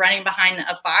looks like you're running behind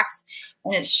a fox.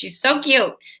 And she's so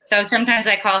cute. So sometimes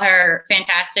I call her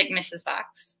Fantastic Mrs.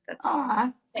 Fox. That's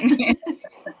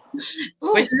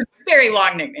which is a very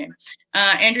long nickname.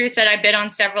 Andrea said, I bid on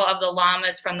several of the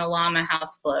llamas from the llama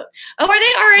house float. Oh, are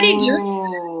they already doing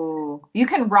it? You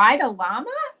can ride a llama?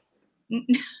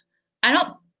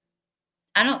 I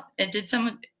don't, did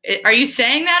someone, are you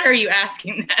saying that or are you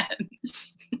asking that?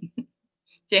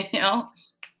 Danielle?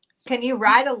 Can you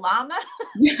ride a llama?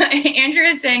 Andrea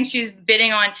is saying she's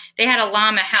bidding on, they had a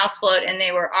llama house float and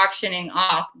they were auctioning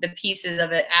off the pieces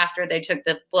of it after they took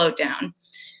the float down.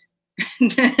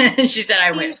 She said,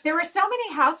 I win. There were so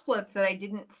many house floats that I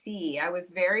didn't see. I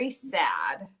was very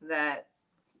sad that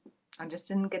I just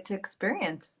didn't get to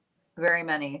experience very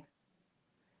many.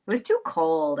 It was too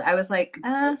cold. I was like,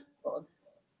 It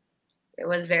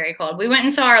was very cold. We went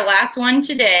and saw our last one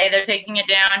today. They're taking it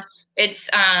down. It's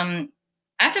I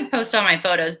have to post all my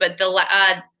photos, but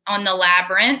on the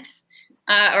Labyrinth,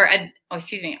 at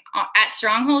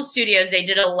Stronghold Studios, they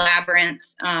did a Labyrinth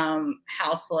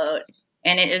house float,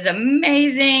 and it is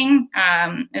amazing.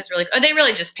 It's really, they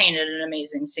really just painted an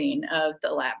amazing scene of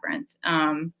the Labyrinth.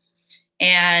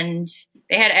 And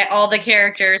they had all the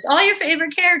characters, all your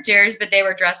favorite characters, but they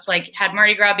were dressed like, had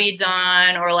Mardi Gras beads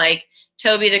on, or like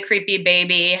Toby the creepy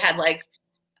baby had like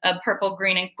a purple,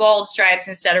 green, and gold stripes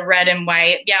instead of red and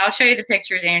white. Yeah, I'll show you the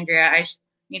pictures, Andrea. I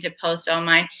need to post all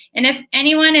mine. And if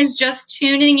anyone is just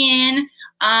tuning in,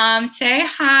 say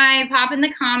hi, pop in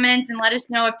the comments, and let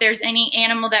us know if there's any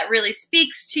animal that really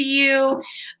speaks to you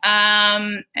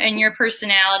and your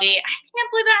personality. I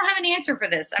can't believe I don't have an answer for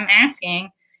this. I'm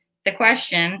asking the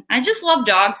question. I just love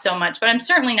dogs so much, but I'm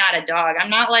certainly not a dog.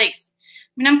 I'm not like,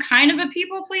 I mean, I'm kind of a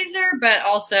people pleaser, but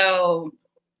also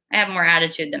I have more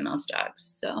attitude than most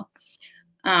dogs. So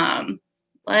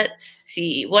let's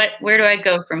see, where do I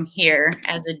go from here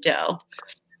as a doe?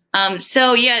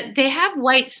 So yeah, they have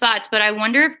white spots, but I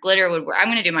wonder if glitter would work. I'm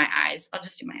going to do my eyes. I'll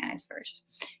just do my eyes first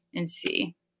and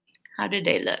see. How did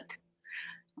they look?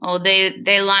 Oh,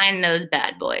 they line those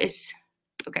bad boys.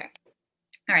 Okay.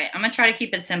 All right, I'm going to try to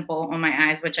keep it simple on my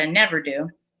eyes, which I never do.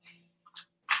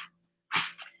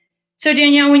 So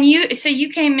Danielle, you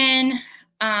came in,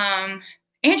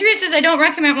 Andrea says, I don't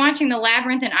recommend watching The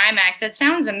Labyrinth in IMAX. That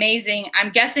sounds amazing.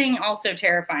 I'm guessing also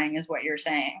terrifying is what you're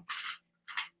saying.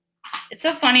 It's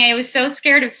so funny. I was so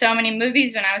scared of so many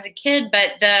movies when I was a kid,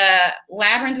 but The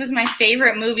Labyrinth was my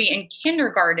favorite movie in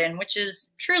kindergarten, which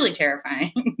is truly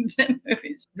terrifying. The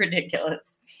movie's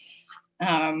ridiculous.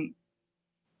 All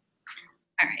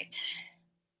right.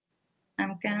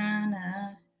 I'm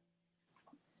gonna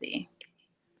see.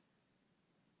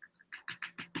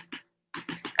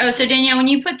 Oh, so Danielle, when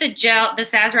you put the gel, the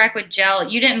Sazerac with gel,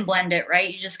 you didn't blend it,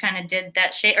 right? You just kind of did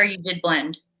that shape, or you did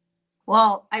blend?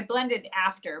 Well, I blended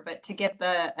after, but to get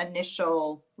the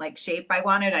initial like shape I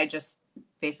wanted, I just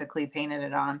basically painted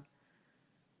it on.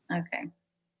 Okay.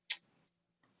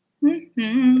 I'm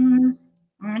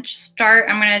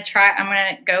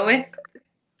gonna go with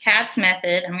Kat's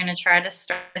method. I'm gonna try to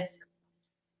start with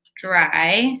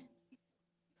dry,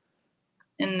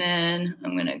 and then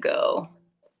I'm gonna go.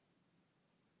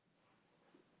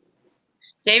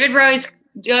 David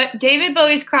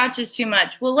Bowie's crotch is too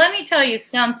much. Well, let me tell you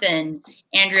something,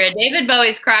 Andrea. David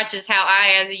Bowie's crotch is how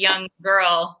I, as a young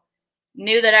girl,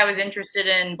 knew that I was interested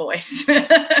in boys.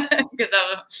 Because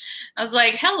I was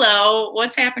like, hello,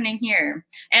 what's happening here?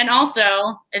 And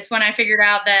also, it's when I figured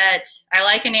out that I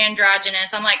like an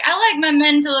androgynous. I'm like, I like my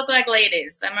men to look like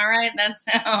ladies. Am I right? That's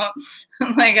how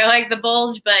I'm like, I like the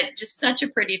bulge, but just such a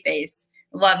pretty face.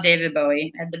 Love David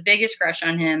Bowie. I had the biggest crush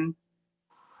on him.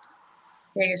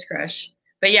 Biggest crush.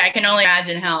 But yeah, I can only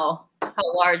imagine how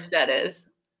large that is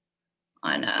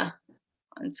on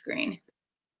screen.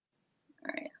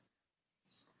 All right.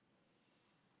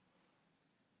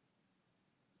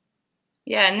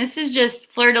 Yeah, and this is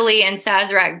just Fleur de Lis and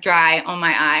Sazerac dry on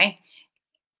my eye.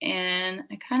 And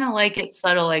I kind of like it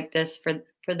subtle like this for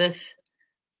this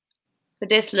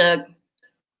look.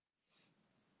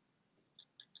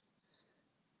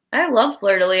 I love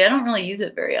Fleur de Lis. I don't really use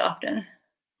it very often.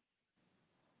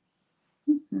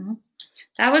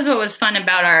 That was what was fun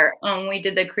about our we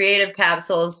did the creative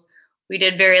capsules. We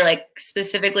did very like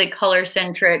specifically color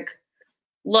centric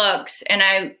looks,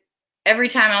 and every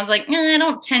time I was like, I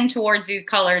don't tend towards these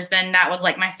colors, then that was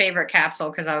like my favorite capsule,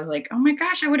 because I was like, oh my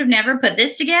gosh, I would have never put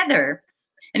this together.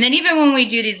 And then even when we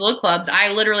do these look clubs, I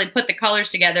literally put the colors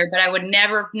together, but I would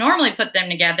never normally put them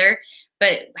together.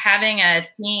 But having a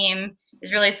theme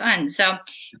is really fun. So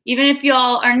even if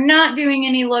y'all are not doing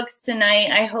any looks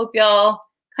tonight, I hope y'all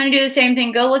kind of do the same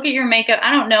thing. Go look at your makeup.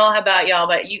 I don't know about y'all,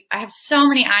 but I have so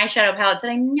many eyeshadow palettes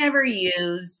that I never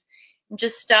use.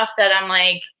 Just stuff that I'm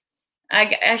like,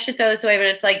 I should throw this away, but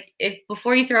it's like, if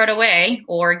before you throw it away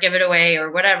or give it away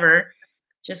or whatever,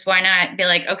 just why not be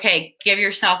like, okay, give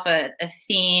yourself a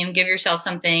theme, give yourself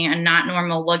something, a not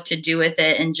normal look to do with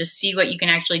it, and just see what you can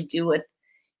actually do with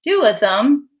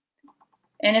them.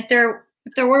 And if they're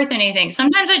worth anything.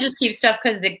 Sometimes I just keep stuff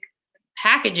because the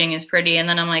packaging is pretty, and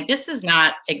then I'm like, this is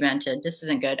not pigmented. This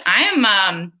isn't good.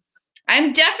 I'm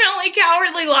definitely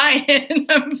Cowardly Lion.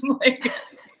 I'm like,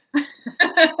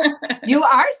 you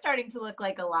are starting to look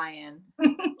like a lion.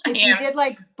 If you did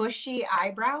like bushy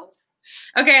eyebrows.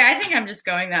 Okay, I think I'm just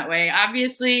going that way.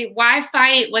 Obviously, why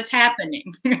fight what's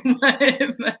happening?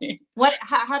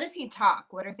 How does he talk?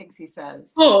 What are things he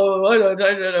says? Oh, I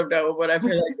don't know what I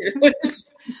feel like.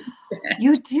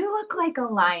 You do look like a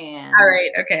lion. All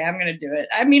right, okay, I'm gonna do it.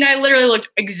 I mean, I literally looked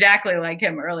exactly like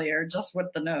him earlier, just with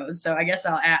the nose. So I guess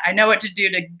I know what to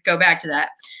do to go back to that.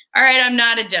 All right, I'm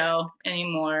not a doe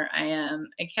anymore. I am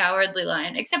a Cowardly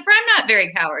Lion, except for I'm not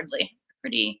very cowardly.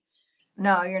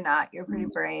 No, you're not. You're pretty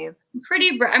brave.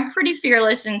 I'm pretty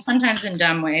fearless, and sometimes in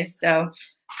dumb ways. So,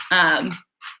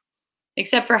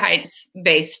 except for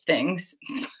heights-based things.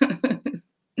 Isn't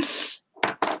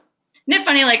it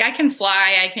funny? Like, I can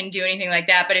fly, I can do anything like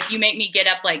that, but if you make me get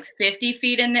up like 50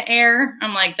 feet in the air,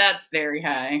 I'm like, that's very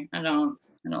high. I don't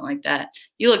like that.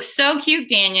 You look so cute,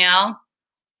 Danielle.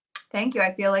 Thank you.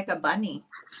 I feel like a bunny.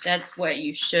 That's what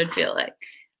you should feel like.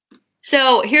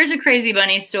 So here's a crazy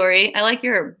bunny story. I like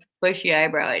your bushy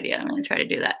eyebrow idea. I'm gonna try to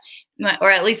do that, or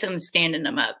at least I'm standing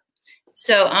them up.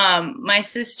 So my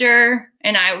sister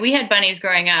and we had bunnies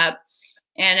growing up,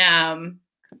 and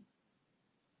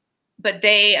but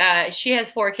she has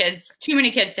 4 kids, too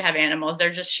many kids to have animals.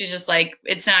 She's just like,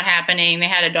 it's not happening. They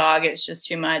had a dog. It's just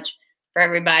too much for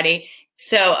everybody.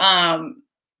 So,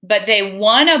 but they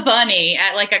won a bunny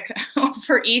at like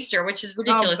for Easter, which is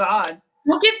ridiculous. Oh God.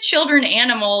 Don't give children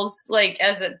animals like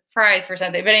as a prize for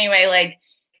something. But anyway, like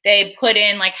they put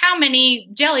in like how many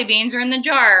jelly beans are in the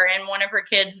jar, and one of her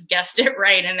kids guessed it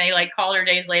right, and they like called her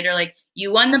days later like,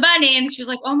 you won the bunny, and she was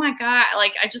like, oh my God,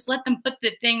 like I just let them put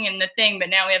the thing in the thing, but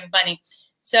now we have a bunny.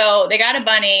 So they got a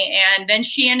bunny, and then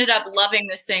she ended up loving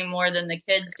this thing more than the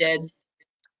kids did.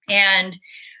 And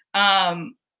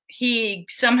he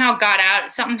somehow got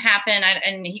out, something happened,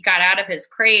 and he got out of his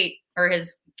crate or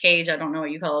his cage. I don't know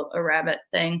what you call it, a rabbit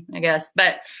thing, I guess.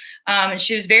 But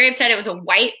she was very upset. It was a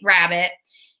white rabbit.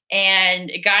 and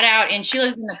it got out, and she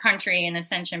lives in the country in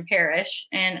Ascension Parish,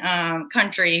 and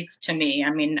country to me,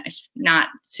 I mean, not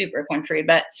super country,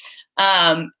 but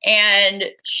and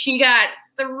she got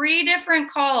 3 different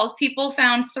calls. People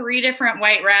found 3 different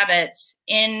white rabbits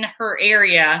in her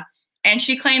area, and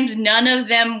she claims none of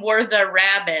them were the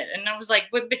rabbit. And I was like,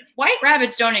 but white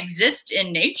rabbits don't exist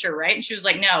in nature, right? And she was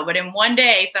like, no, but in one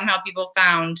day, somehow people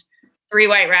found 3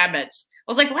 white rabbits.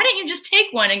 I was like, why didn't you just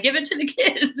take one and give it to the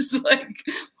kids? Like,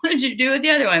 what did you do with the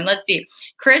other one? Let's see.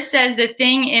 Chris says the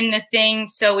thing in the thing,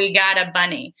 so we got a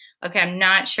bunny. Okay, I'm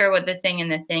not sure what the thing in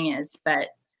the thing is, but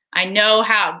I know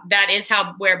how that is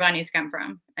where bunnies come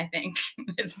from, I think.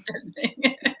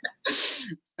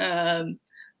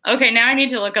 Okay, now I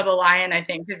need to look up a lion, I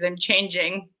think, because I'm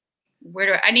changing. Where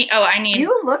do I need? Oh, I need.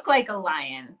 You look like a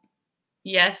lion.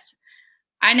 Yes,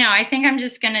 I know. I think I'm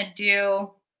just gonna do.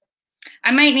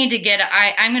 I might need to get.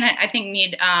 I think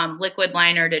need liquid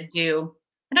liner to do.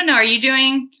 I don't know. Are you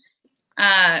doing?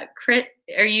 Are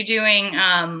you doing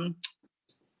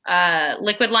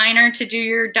liquid liner to do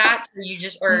your dots, or you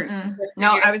just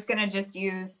no? I was gonna just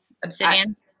use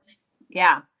obsidian.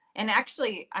 Yeah. And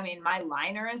actually, I mean, my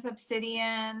liner is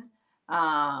obsidian.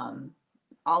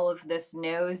 All of this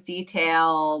nose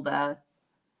detail, the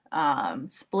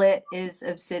split is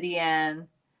obsidian.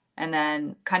 And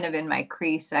then kind of in my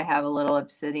crease, I have a little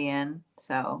obsidian.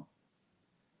 So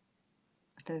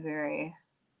the very...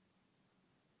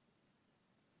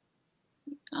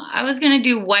 I was going to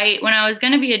do white. When I was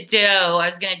going to be a doe, I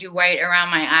was going to do white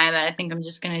around my eye, but I think I'm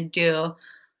just going to do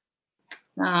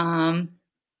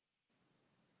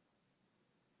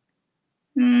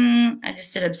I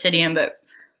just did obsidian, but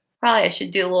probably I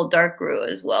should do a little dark roux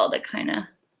as well to kind of.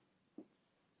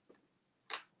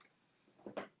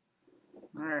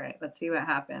 All right, let's see what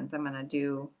happens. I'm going to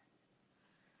do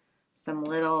some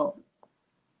little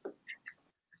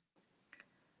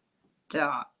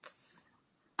dots.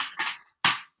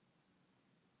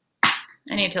 I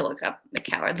need to look up the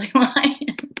Cowardly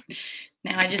Lion.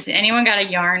 Now anyone got a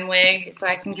yarn wig so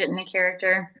I can get in the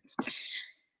character? All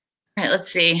right,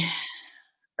 let's see.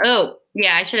 Oh,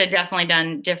 yeah, I should have definitely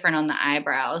done different on the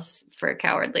eyebrows for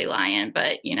Cowardly Lion,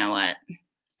 but you know what?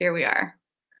 Here we are.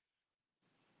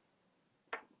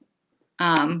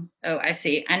 Oh, I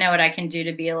see. I know what I can do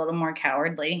to be a little more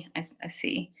cowardly. I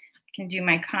see. I can do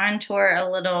my contour a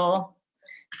little.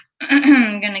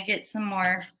 I'm going to get some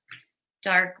more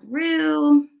dark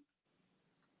roux.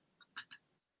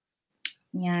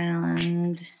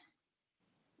 And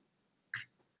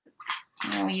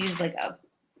I'll use like a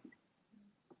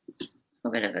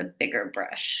little bit of a bigger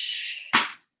brush.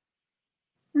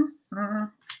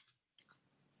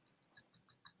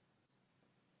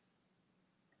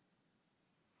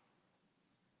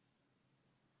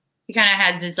 He kind of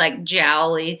has this like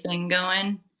jowly thing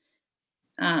going.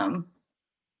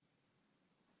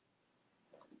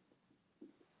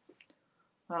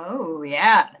 Oh,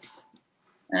 yes.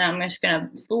 And I'm just going to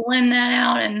blend that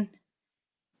out, and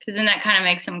because then that kind of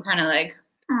makes him kind of like,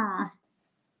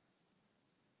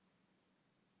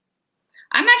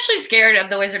 I'm actually scared of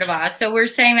the Wizard of Oz. So we're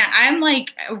saying that I'm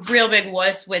like a real big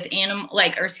wuss with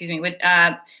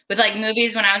with like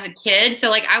movies when I was a kid. So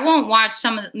like I won't watch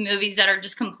some of the movies that are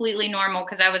just completely normal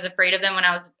because I was afraid of them when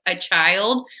I was a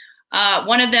child.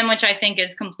 One of them, which I think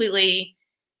is completely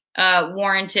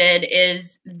warranted,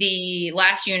 is The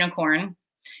Last Unicorn.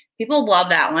 People love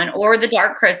that one, or The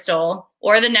Dark Crystal,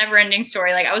 or The Never-Ending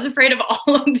Story. Like I was afraid of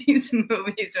all of these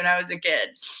movies when I was a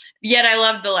kid. Yet I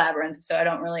loved The Labyrinth, so I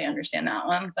don't really understand that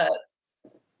one. But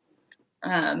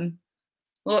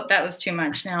well, that was too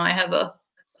much. Now I feel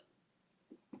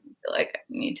like I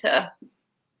need to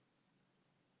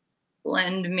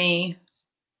blend me.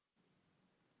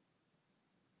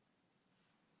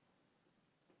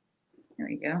 There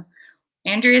we go.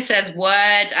 Andrea says,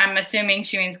 what? I'm assuming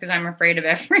she means because I'm afraid of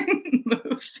every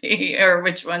movie, or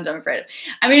which ones I'm afraid of.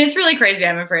 I mean, it's really crazy.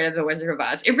 I'm afraid of The Wizard of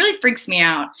Oz. It really freaks me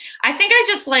out. I think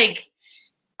I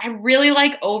really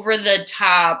like over the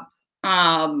top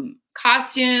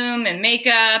costume and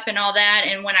makeup and all that.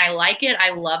 And when I like it, I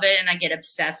love it and I get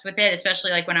obsessed with it, especially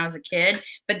like when I was a kid.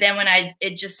 But then when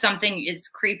something is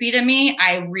creepy to me,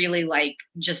 I really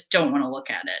just don't want to look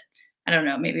at it. I don't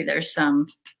know. Maybe there's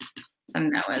something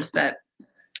that was, but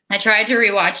I tried to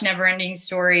rewatch Never-Ending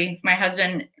Story. My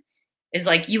husband is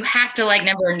like, you have to like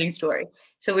Never-Ending Story.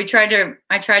 So I tried to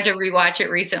rewatch it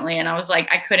recently, and I was like,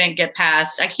 I couldn't get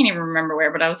past. I can't even remember where,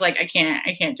 but I was like, I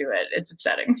can't do it. It's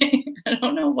upsetting me. I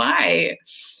don't know why.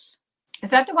 Is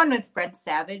that the one with Fred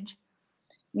Savage?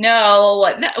 No.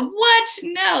 What?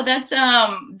 No, that's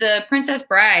The Princess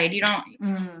Bride. You don't.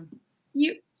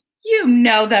 You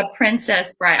know the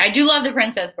Princess Bride. I do love the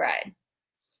Princess Bride.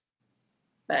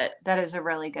 But that is a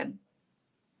really good.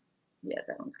 Yeah,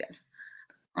 that one's good.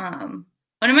 One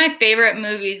of my favorite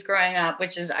movies growing up,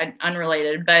 which is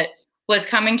unrelated, but was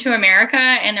Coming to America,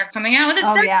 and they're coming out with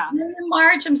a second in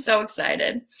March. I'm so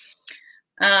excited.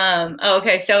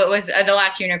 Okay, so it was The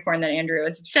Last Unicorn that Andrew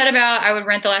was upset about. I would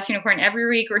rent The Last Unicorn every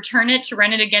week, return it to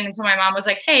rent it again until my mom was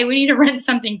like, hey, we need to rent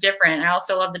something different. I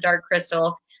also love The Dark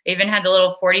Crystal. I even had the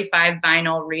little 45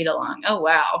 vinyl read along. Oh,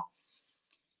 wow.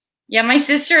 Yeah, my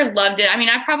sister loved it. I mean,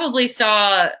 I probably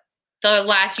saw The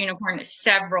Last Unicorn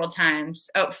several times.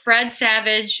 Oh, Fred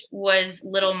Savage was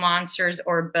Little Monsters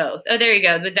or both. Oh, there you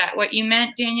go. Was that what you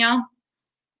meant, Danielle?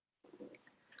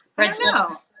 I don't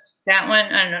know. That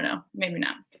one? I don't know. Maybe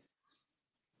not.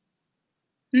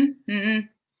 I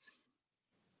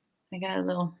got a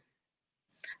little.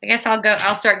 I guess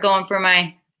I'll start going for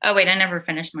my. Oh, wait. I never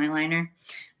finished my liner.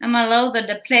 I'm all over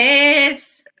the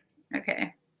place.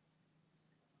 Okay.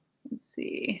 Let's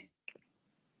see.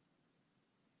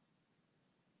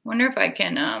 Wonder if I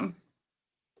can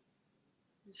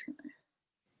just gonna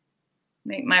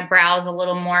make my brows a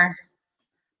little more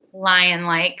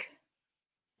lion-like.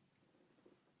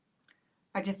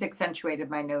 I just accentuated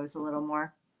my nose a little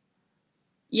more.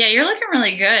 Yeah, you're looking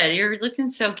really good. You're looking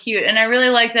so cute, and I really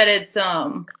like that it's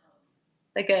I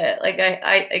think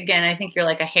you're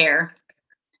like a hare.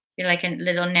 You're like a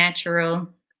little natural,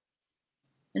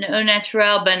 an au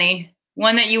naturel bunny,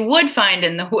 one that you would find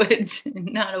in the woods,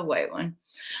 not a white one.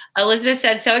 Elizabeth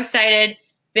said, so excited.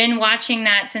 Been watching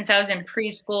that since I was in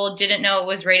preschool. Didn't know it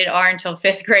was rated R until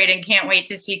 5th grade and can't wait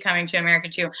to see Coming to America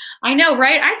 2. I know,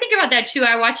 right? I think about that too.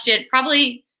 I watched it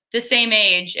probably the same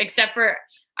age, except for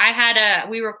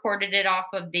we recorded it off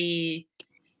of TV.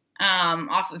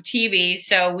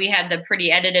 So we had the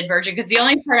pretty edited version. Because the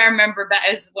only part I remember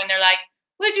is when they're like,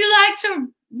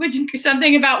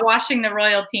 something about washing the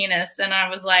royal penis. And I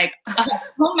was like,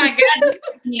 oh my God,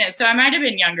 penis. So I might have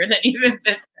been younger than even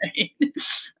 5th grade.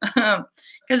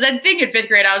 Because I think in 5th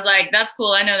grade, I was like, that's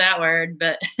cool. I know that word.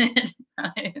 But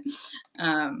I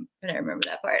remember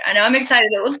that part. I know, I'm excited.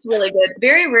 It looks really good.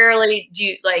 Very rarely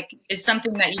is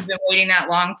something that you've been waiting that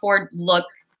long for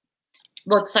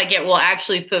looks like it will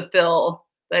actually fulfill,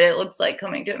 but it looks like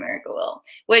Coming to America will.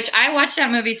 Which I watch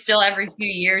that movie still every few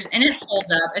years, and it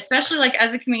holds up. Especially like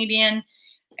as a comedian,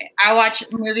 I watch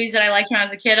movies that I liked when I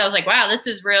was a kid. I was like, wow, this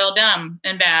is real dumb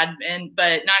and bad,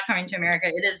 but not Coming to America.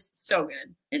 It is so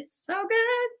good. It's so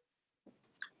good.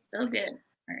 So good.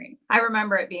 All right. I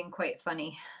remember it being quite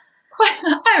funny.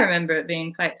 I remember it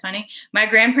being quite funny. My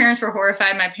grandparents were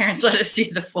horrified. My parents let us see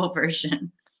the full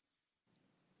version.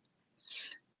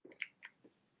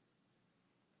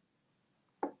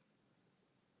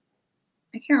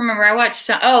 I can't remember. I watched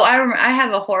I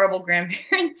have a horrible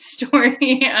grandparent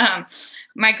story.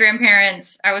 My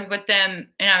grandparents, I was with them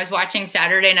and I was watching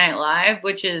Saturday Night Live,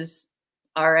 which is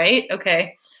all right.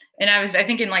 Okay. And I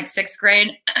think in like 6th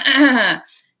grade.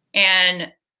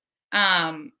 And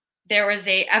there was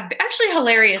a actually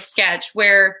hilarious sketch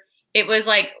where it was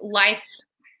like life,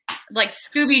 like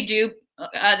Scooby-Doo.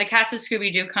 The cast of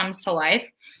Scooby-Doo comes to life,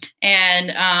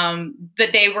 and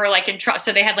but they were like in trouble,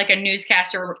 so they had like a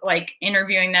newscaster like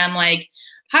interviewing them, like,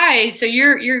 hi, so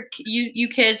you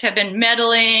kids have been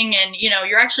meddling, and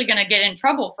you're actually going to get in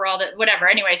trouble for all that, whatever.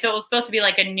 Anyway, so it was supposed to be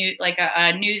like a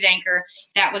news anchor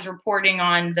that was reporting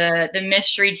on the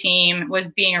mystery team was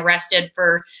being arrested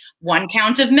for 1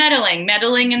 count of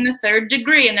meddling in the 3rd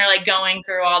degree, and they're like going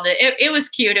through all it was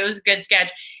cute. It was a good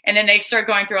sketch. And then they start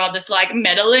going through all this, like,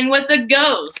 meddling with a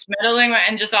ghost,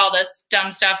 and just all this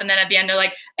dumb stuff. And then at the end, they're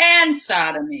like, and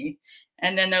sodomy.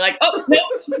 And then they're like, oh,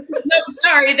 nope,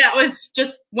 sorry, that was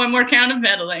just 1 more count of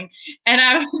meddling. And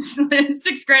I was in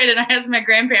 6th grade, and I asked my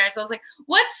grandparents, I was like,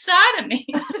 what's sodomy?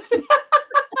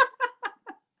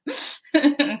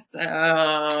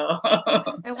 So.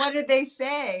 And what did they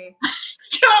say?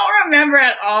 Don't remember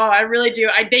at all. I really do.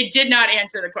 They did not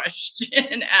answer the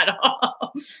question at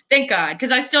all. Thank God,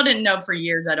 because I still didn't know for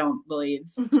years. I don't believe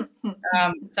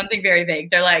something very vague.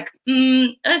 They're like,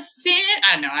 a sin.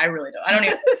 I don't know. I really don't. I don't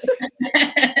even.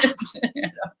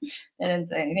 They didn't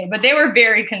say anything, but they were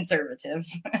very conservative.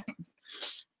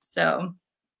 So.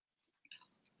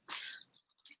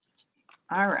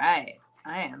 All right,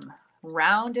 I am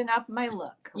rounding up my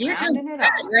look. You're rounding it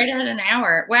up. Right at an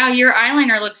hour. Wow, your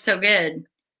eyeliner looks so good.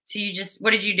 So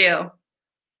what did you do?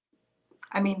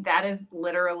 I mean, that is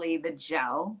literally the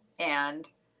gel and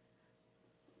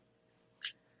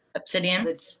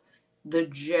Obsidian. The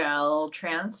gel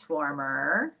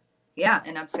transformer. Yeah,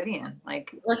 and Obsidian.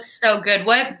 Like, looks so good.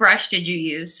 What brush did you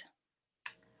use?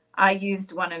 I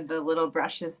used one of the little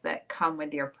brushes that come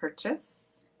with your purchase.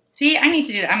 See, I need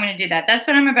to do that. I'm going to do that. That's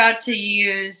what I'm about to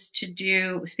use to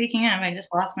do. Speaking of, I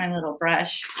just lost my little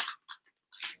brush.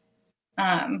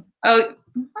 Oh,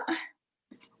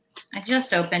 I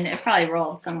just opened it. It probably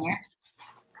rolled somewhere.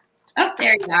 Oh,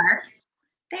 there you are.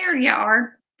 There you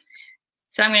are.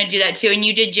 So I'm going to do that too. And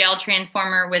you did gel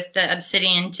transformer with the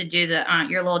obsidian to do the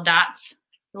your little dots.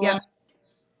 Yeah.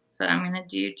 That's what I'm going to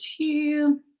do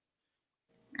too.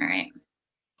 All right.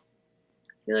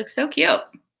 You look so cute.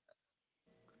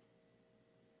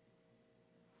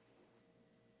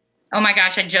 Oh my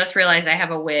gosh, I just realized I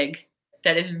have a wig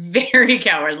that is very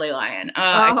Cowardly Lion.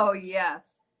 Oh, yes.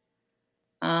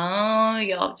 Oh,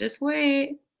 y'all just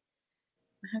wait.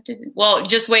 I have to. Well,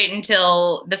 just wait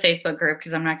until the Facebook group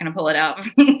because I'm not going to pull it out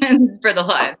for the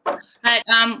live. But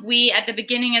we at the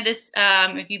beginning of this,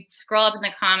 if you scroll up in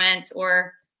the comments,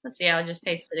 or let's see, I'll just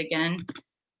paste it again.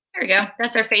 There we go.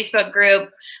 That's our Facebook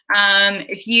group.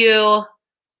 If you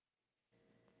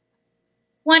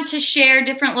want to share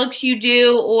different looks you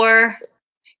do, or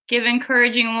give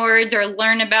encouraging words, or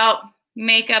learn about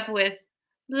makeup with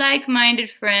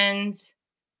like-minded friends,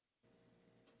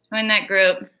 join that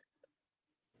group.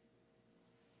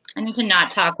 I need to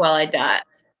not talk while I dot.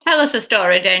 Tell us a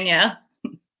story, Danielle.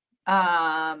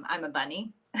 I'm a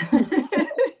bunny.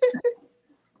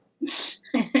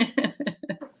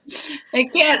 I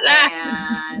can't laugh.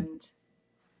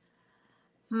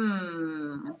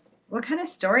 And what kind of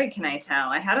story can I tell?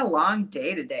 I had a long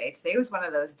day today. Today was one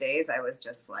of those days I was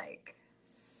just like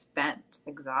spent,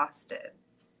 exhausted.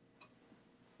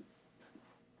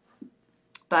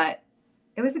 But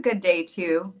it was a good day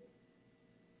too.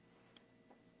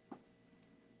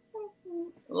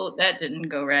 Well, that didn't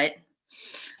go right.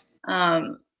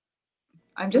 I'm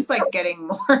just like getting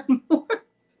more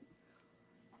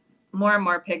and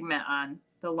more pigment on.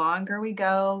 The longer we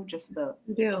go, just the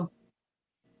we do.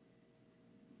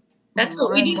 That's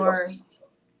what we do.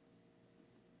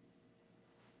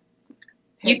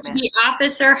 You could be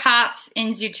Officer Hops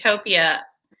in Zootopia,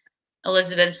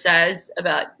 Elizabeth says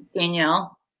about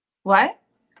Danielle. What?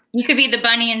 You could be the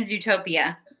bunny in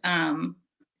Zootopia,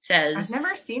 says. I've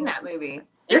never seen that movie.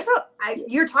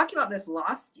 You're talking about this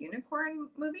Lost Unicorn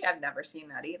movie? I've never seen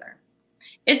that either.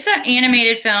 It's an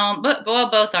animated film, but well,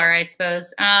 both are, I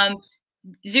suppose.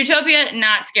 Zootopia,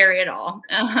 not scary at all.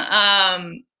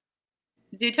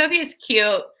 Zootopia is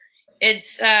cute.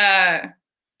 It's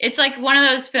like one of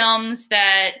those films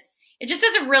that it just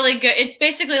does a really good. It's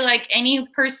basically like any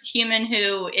human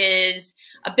who is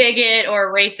a bigot or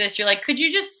a racist. You're like, could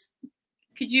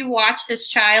you watch this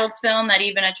child's film that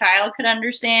even a child could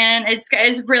understand? It's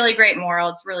really great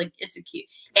moral. It's cute.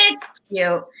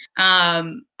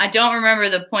 I don't remember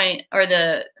the point or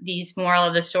the moral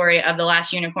of the story of The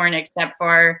Last Unicorn, except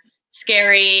for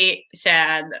scary,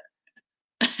 sad.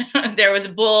 There was a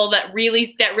bull that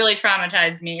really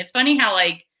traumatized me. It's funny how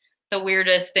like the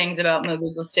weirdest things about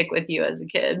movies will stick with you as a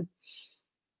kid.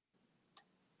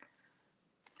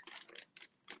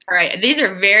 All right, these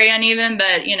are very uneven,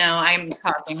 but you know, I'm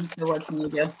talking, so what can you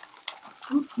do?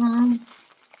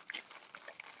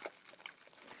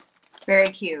 Very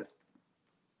cute.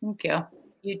 Thank you.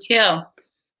 You too.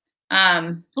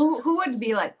 Who would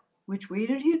be like, which way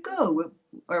did he go?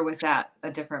 Or was that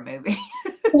a different movie?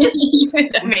 Which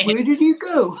way did he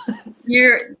go?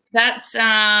 That's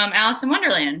Alice in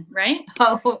Wonderland, right?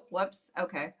 Oh, whoops.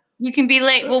 Okay. You can be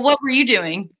late. Well, what were you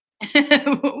doing?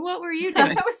 What were you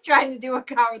doing? I was trying to do a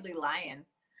Cowardly Lion.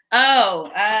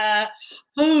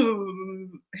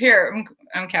 Here,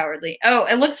 I'm cowardly. Oh,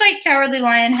 it looks like Cowardly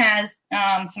Lion has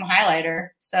some highlighter,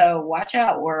 so watch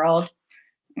out, world.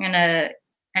 I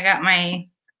got my.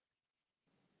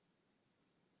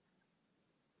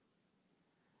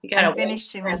 I'm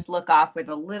finishing this look off with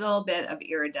a little bit of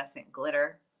iridescent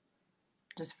glitter,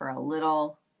 just for a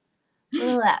little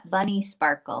that bunny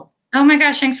sparkle. Oh my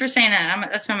gosh, thanks for saying that.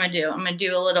 That's what I'm gonna do. I'm gonna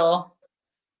do a little.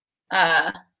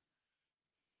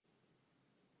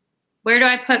 Where do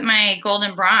I put my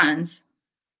golden bronze?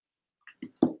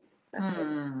 I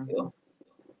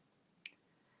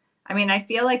mean, I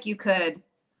feel like you could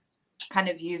kind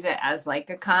of use it as like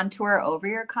a contour over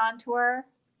your contour.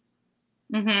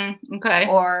 Okay.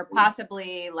 Or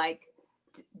possibly like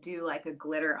do like a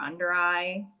glitter under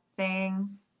eye thing.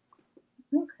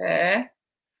 Okay.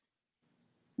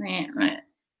 I might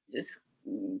just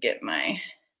get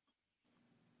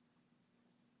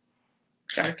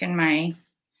darken my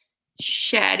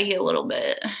shaddy a little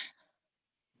bit.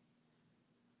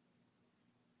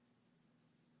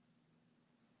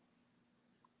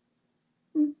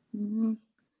 See,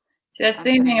 that's the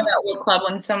thing about Lewk Club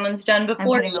when someone's done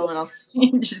before. I'm putting a little.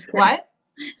 Just what?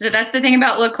 So that's the thing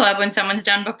about Look Club. When someone's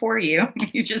done before you,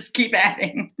 you just keep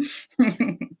adding.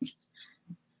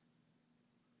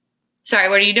 Sorry,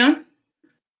 what are you doing?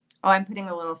 Oh, I'm putting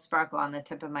a little sparkle on the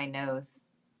tip of my nose.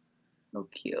 Oh,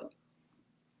 cute.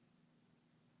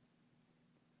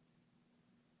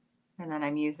 And then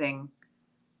I'm using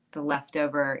the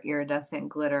leftover iridescent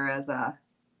glitter as a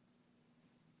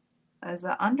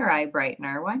under eye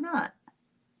brightener. Why not?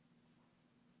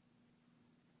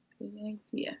 Good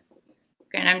idea.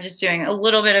 Okay, and I'm just doing a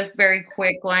little bit of very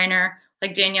quick liner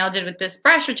like Danielle did with this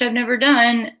brush, which I've never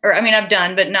done. Or, I mean, I've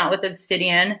done, but not with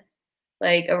obsidian,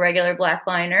 like a regular black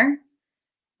liner.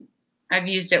 I've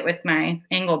used it with my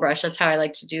angle brush. That's how I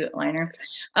like to do it, liner.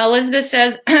 Elizabeth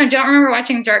says, don't remember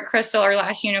watching Dark Crystal or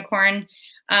Last Unicorn.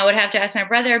 Would have to ask my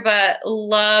brother, but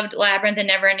loved Labyrinth and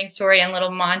Neverending Story and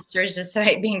Little Monsters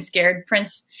despite being scared.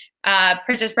 Princess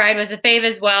Bride was a fave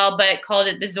as well, but called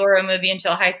it the Zorro movie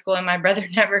until high school, and my brother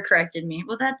never corrected me.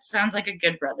 Well, that sounds like a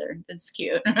good brother. That's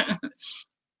cute.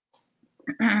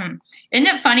 Isn't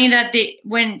it funny that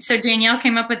so Danielle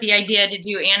came up with the idea to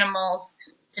do animals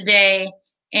today,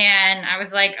 and I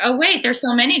was like, oh wait, there's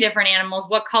so many different animals.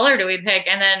 What color do we pick?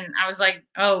 And then I was like,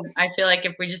 oh, I feel like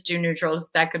if we just do neutrals,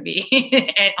 that could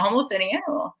be almost any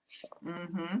animal.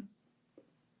 Mm-hmm.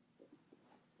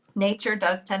 Nature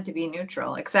does tend to be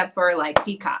neutral, except for like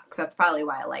peacocks. That's probably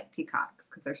why I like peacocks,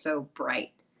 because they're so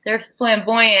bright. They're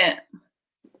flamboyant.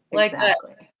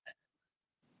 Exactly.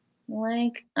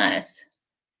 Like us.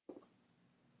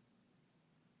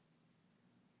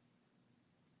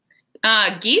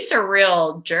 Geese are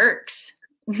real jerks.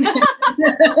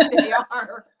 They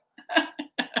are.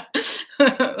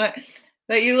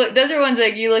 But you look, those are ones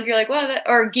like you're like, wow,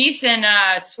 or geese and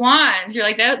swans. You're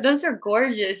like, those are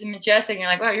gorgeous and majestic. And you're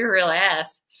like, wow, you're a real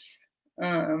ass.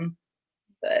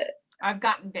 But I've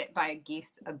gotten bit by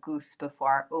a goose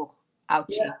before. Oh, ouchie.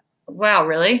 Yeah. Wow,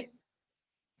 really?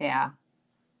 Yeah.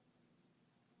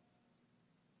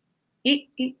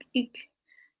 Eek, eek, eek.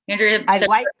 Andrea I had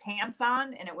white pants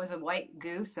on, and it was a white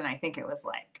goose, and I think it was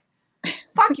like,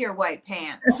 fuck your white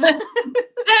pants.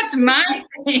 That's my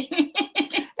thing.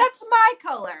 That's my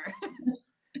color.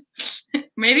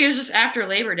 Maybe it was just after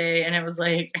Labor Day, and it was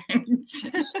like,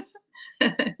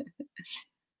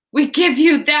 we give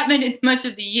you that much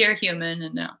of the year, human,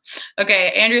 and no.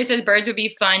 Okay, Andrea says birds would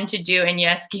be fun to do, and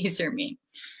yes, geese are me.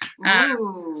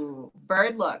 Ooh,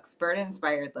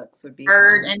 bird-inspired looks would be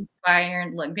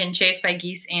bird-inspired look. Been chased by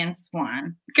geese and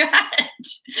swan. God,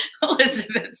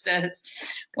 Elizabeth says,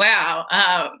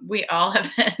 wow, we all have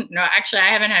had, no, actually, I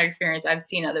haven't had experience. I've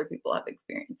seen other people have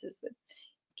experiences with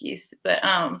geese, but,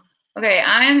 okay,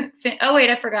 oh wait,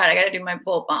 I forgot. I got to do my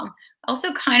bulb balm. I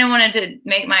also kind of wanted to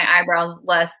make my eyebrows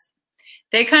less,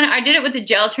 I did it with the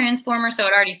gel transformer, so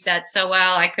it already set so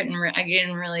well. I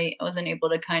wasn't able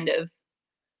to kind of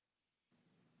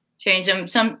change them.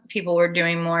 Some people were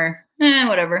doing more,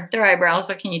 whatever. They're eyebrows.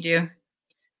 What can you do?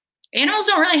 Animals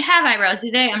don't really have eyebrows, do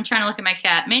they? I'm trying to look at my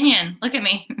cat. Minion, look at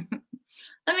me.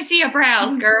 Let me see your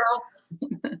brows, girl.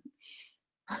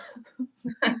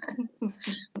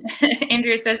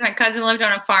 Andrea says, my cousin lived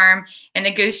on a farm, and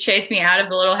the goose chased me out of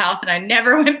the little house, and I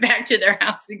never went back to their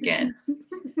house again.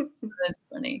 That's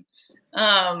funny.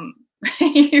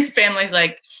 Your family's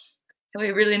like, we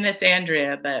really miss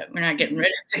Andrea, but we're not getting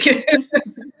rid of it.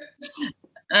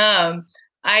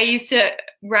 I used to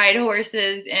ride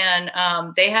horses, and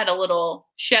they had a little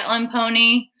Shetland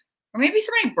pony, or maybe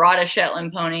somebody brought a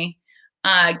Shetland pony.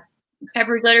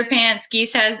 Pepper glitter pants.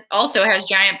 Geese also has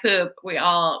giant poop. We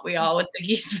all with the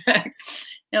geese bags.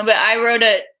 No, but I rode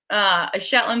a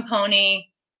Shetland pony.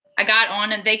 I got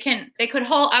on, and they could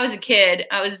hold. I was a kid.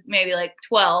 I was maybe like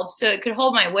 12, so it could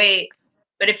hold my weight.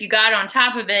 But if you got on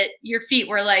top of it, your feet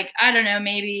were like, I don't know,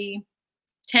 maybe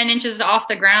 10 inches off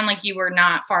the ground, like you were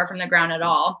not far from the ground at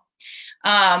all.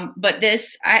 But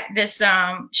this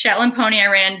Shetland pony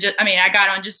I got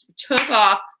on, just took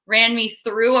off, ran me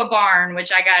through a barn,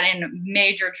 which I got in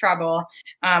major trouble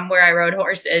where I rode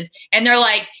horses. And they're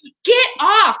like, get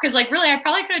off. Because, like, really, I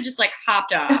probably could have just, like,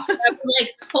 hopped off. I was, like,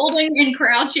 holding and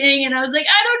crouching. And I was like,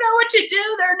 I don't know what to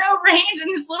do. There are no reins. And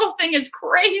this little thing is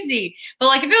crazy. But,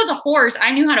 like, if it was a horse,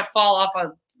 I knew how to fall off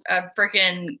a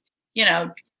freaking,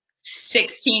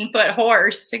 16-foot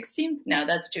horse. 16? No,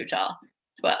 that's too tall.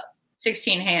 Well,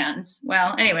 16 hands.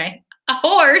 Well, anyway. A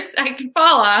horse I could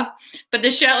fall off, but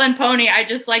the Shetland pony, I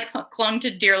just like clung to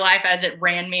dear life as it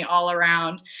ran me all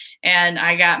around, and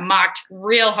I got mocked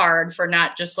real hard for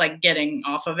not just like getting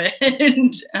off of it.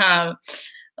 And,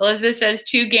 Elizabeth says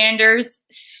 2 ganders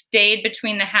stayed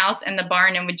between the house and the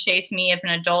barn and would chase me if an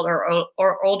adult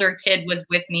or older kid was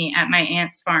with me at my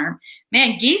aunt's farm.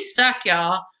 Man, geese suck,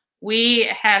 y'all. We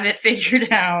have it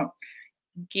figured out.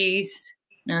 Geese,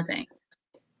 no thanks.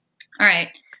 All right.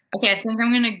 Okay, I think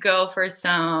I'm gonna go for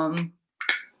some.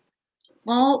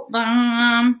 Well,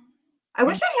 I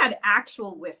wish I had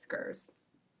actual whiskers.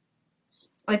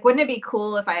 Like, wouldn't it be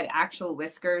cool if I had actual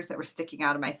whiskers that were sticking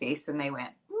out of my face and they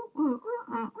went?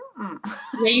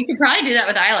 Yeah, you could probably do that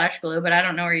with eyelash glue, but I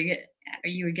don't know where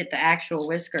you would get the actual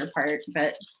whisker part.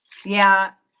 But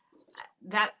yeah,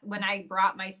 that when I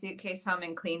brought my suitcase home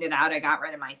and cleaned it out, I got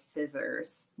rid of my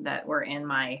scissors that were in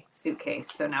my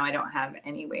suitcase. So now I don't have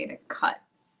any way to cut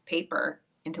paper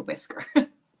into whiskers. Let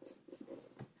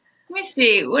me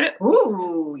see. What?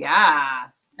 Ooh,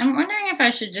 yes. I'm wondering if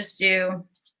I should just do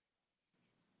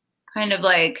kind of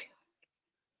like,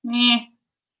 I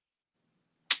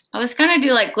was gonna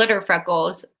do like glitter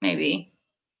freckles, maybe.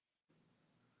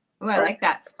 Ooh, I like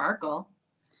that sparkle.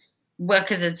 Well,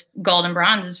 because it's gold and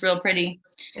bronze, it's real pretty.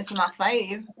 It's my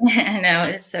fave. I know,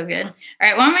 it's so good. All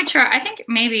right, well, I'm gonna try. I think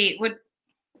maybe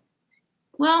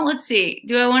well, let's see.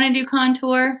 Do I want to do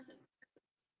contour?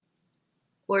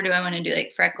 Or do I want to do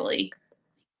like freckly?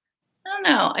 I don't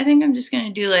know. I think I'm just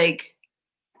gonna do like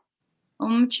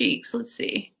on my cheeks. Let's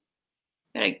see.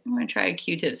 I'm gonna try a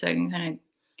Q-tip so I can kind of.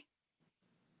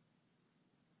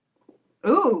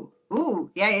 Ooh,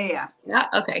 yeah. Yeah.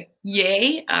 Okay.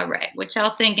 Yay. All right. What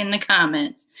y'all think in the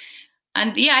comments?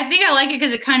 And yeah, I think I like it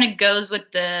because it kind of goes with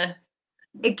the.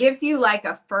 It gives you like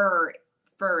a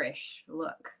furish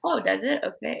look. Oh, does it?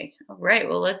 Okay. All right.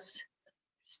 Well, let's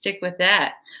stick with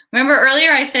that. Remember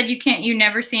earlier I said you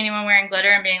never see anyone wearing glitter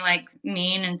and being like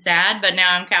mean and sad, but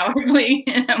now I'm cowardly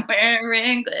and I'm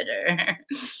wearing glitter.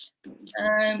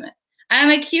 I'm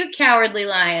a cute cowardly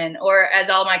lion, or as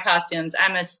all my costumes,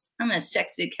 I'm a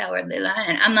sexy cowardly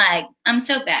lion. I'm like, I'm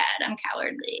so bad, I'm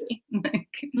cowardly.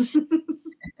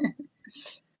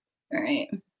 All right.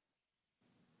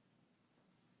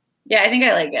 Yeah, I think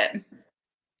I like it.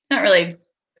 Not really,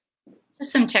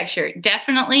 just some texture.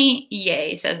 Definitely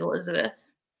yay, says Elizabeth.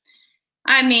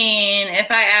 I mean,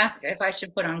 if I ask if I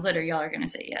should put on glitter, y'all are gonna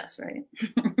say yes, right?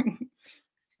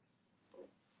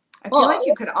 I feel like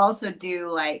you could also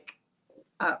do like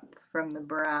up from the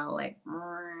brow, like,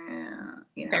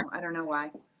 you know, I don't know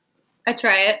why. I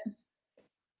try it.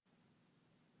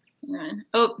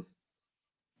 Oh,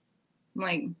 I'm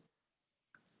like,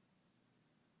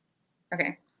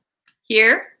 okay.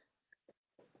 Here?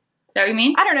 Is that what you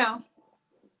mean? I don't know.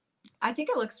 I think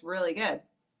it looks really good.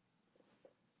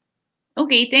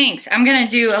 Okay, thanks. I'm going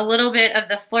to do a little bit of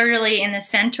the fleur-de-lis in the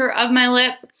center of my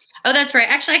lip. Oh, that's right.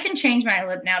 Actually, I can change my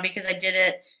lip now because I did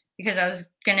it because I was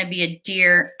going to be a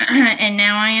deer and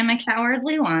now I am a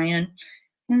cowardly lion.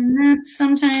 And that's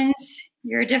sometimes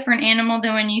you're a different animal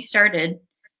than when you started.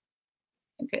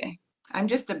 Okay. I'm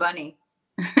just a bunny.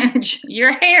 You're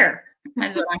a hare.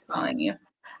 That's what I'm calling you.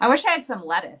 I wish I had some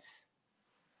lettuce.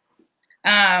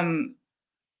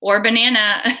 Or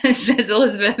banana, says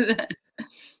Elizabeth.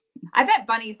 I bet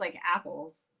bunnies like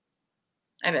apples.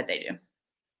 I bet they do.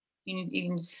 You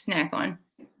can snack on.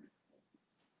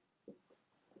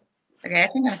 Okay, I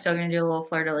think I'm still gonna do a little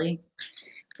fleur-de-lis.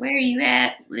 Where are you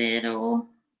at, little?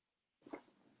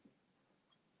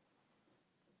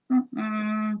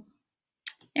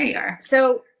 There you are.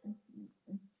 So,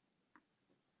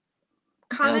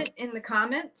 comment in the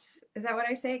comments. Is that what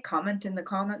I say? Comment in the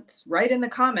comments. Write in the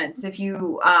comments if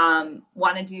you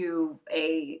want to do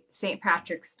a St.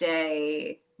 Patrick's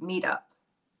Day meetup,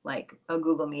 like a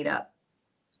Google meetup.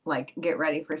 Like, get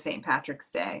ready for St. Patrick's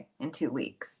Day in 2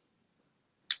 weeks.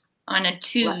 On a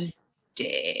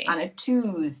Tuesday. On a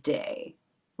Tuesday,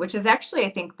 which is actually,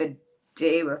 I think, the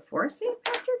day before St.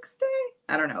 Patrick's Day.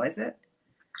 I don't know. Is it?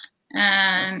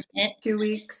 2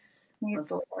 weeks. I think it's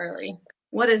a little early.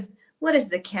 What does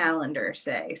the calendar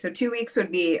say? So 2 weeks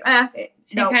would be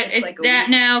it's like a week.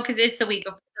 No, because it's the week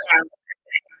before.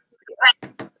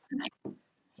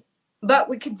 But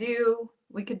we could do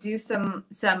some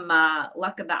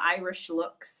Luck of the Irish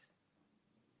looks.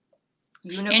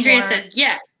 Unicorn. Andrea says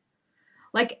yes.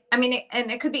 Like, I mean, and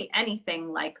it could be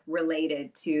anything like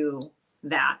related to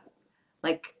that.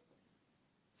 Like,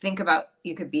 think about,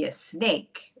 you could be a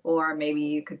snake, or maybe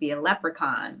you could be a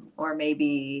leprechaun, or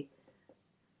maybe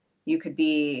you could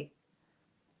be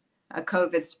a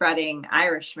COVID spreading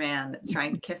Irishman that's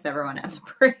trying to kiss everyone at the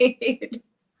parade.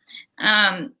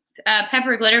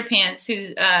 Pepper Glitter Pants,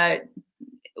 who's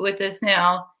with us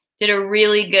now, did a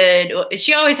really good,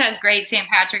 she always has great St.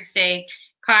 Patrick's Day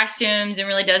costumes and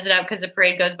really does it up because the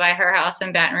parade goes by her house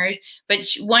in Baton Rouge. But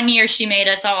one year she made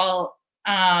us all,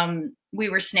 we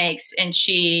were snakes and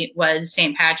she was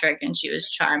St. Patrick and she was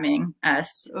charming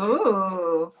us.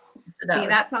 Ooh. So See,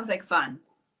 that sounds like fun.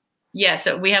 Yeah,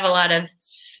 so we have a lot of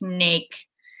snake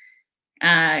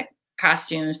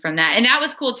costumes from that. And that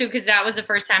was cool too, because that was the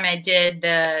first time I did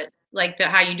the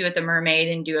how you do with the mermaid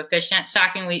and do a fishnet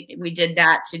stocking. We did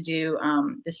that to do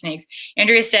the snakes.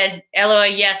 Andrea says, LOL,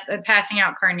 yes, passing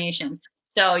out carnations.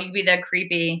 So you'd be the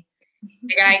creepy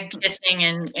guy kissing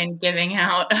and giving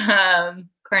out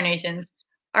carnations.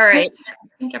 All right. I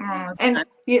think I'm almost done.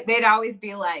 They'd always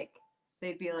be like,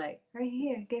 right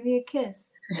here, give me a kiss.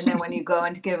 And then when you go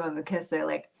in to give them a kiss, they're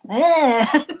like,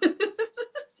 ah.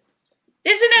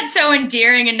 Isn't that so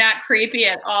endearing and not creepy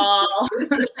at all?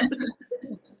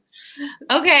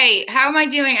 Okay, how am I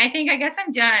doing? I guess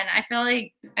I'm done. I feel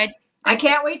like I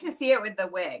can't wait to see it with the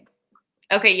wig.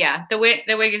 Okay, yeah, the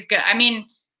wig is good. I mean,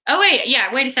 oh wait,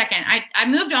 yeah, wait a second. I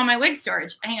moved all my wig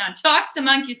storage. Hang on, talk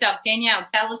amongst yourself, Danielle.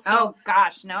 Tell us. Oh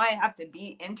gosh, now I have to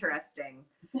be interesting.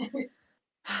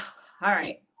 All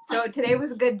right. So today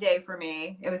was a good day for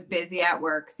me. It was busy at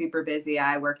work, super busy.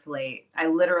 I worked late. I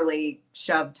literally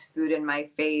shoved food in my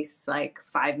face like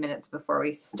 5 minutes before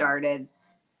we started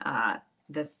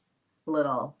this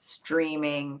little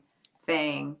streaming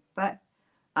thing. But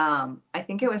I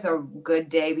think it was a good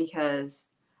day because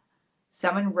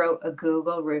someone wrote a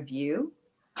Google review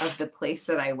of the place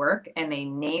that I work and they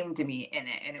named me in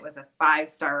it. And it was a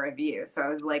 5-star review. So I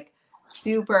was like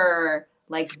super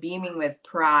like beaming with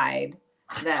pride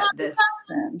that this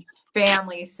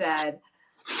family said,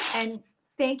 and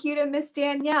thank you to Miss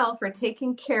Danielle for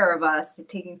taking care of us,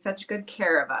 taking such good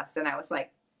care of us. And I was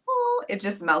like, oh, it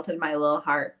just melted my little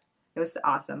heart. It was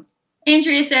awesome.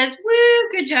 Andrea says, woo,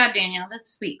 good job, Danielle.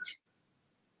 That's sweet.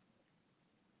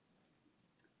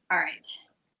 All right.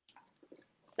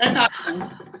 That's awesome.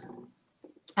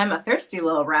 I'm a thirsty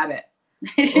little rabbit.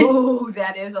 Ooh,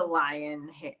 that is a lion.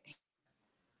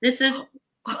 This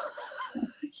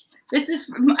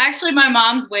is actually my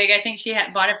mom's wig. I think she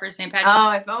bought it for St. Patrick's.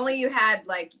 Oh, if only you had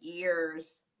like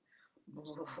ears.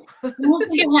 I don't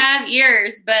think I have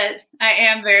ears, but I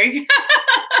am very.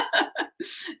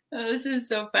 Oh, this is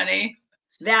so funny.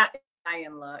 That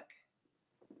lion look.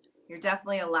 You're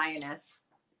definitely a lioness.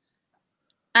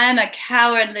 I'm a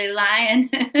cowardly lion.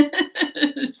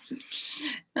 It's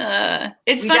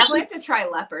we funny. definitely have to try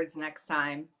leopards next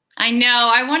time. I know.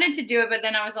 I wanted to do it, but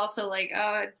then I was also like,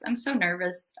 oh, I'm so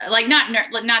nervous. Like not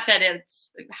that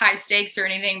it's high stakes or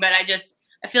anything, but I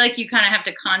feel like you kind of have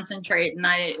to concentrate, and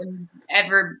I am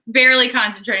ever barely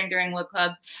concentrating during Lewk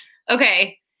Club.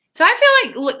 Okay, so I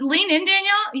feel like lean in,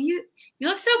 Danielle. You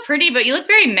look so pretty, but you look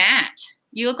very matte.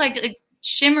 You look like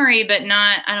shimmery, but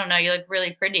not. I don't know. You look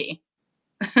really pretty.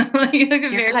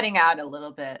 You're cutting out a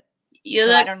little bit.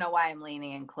 I don't know why I'm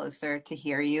leaning in closer to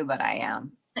hear you, but I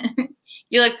am.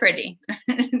 You look pretty.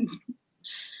 All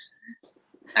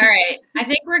right. I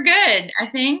think we're good. I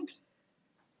think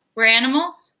we're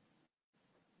animals.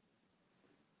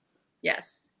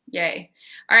 Yes. Yay.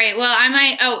 All right. Well, I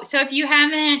might. So if you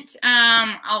haven't,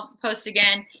 I'll post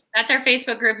again. That's our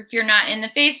Facebook group. If you're not in the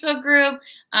Facebook group,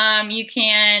 you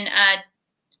can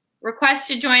request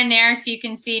to join there so you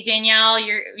can see Danielle.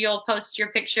 You'll post your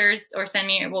pictures or send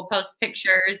me. We'll post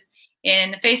pictures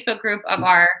in the Facebook group of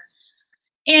our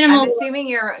animals. I'm assuming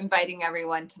you're inviting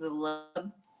everyone to the Lewk.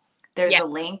 There's a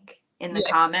link in the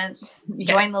comments.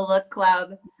 Join the Lewk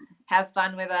Club. Have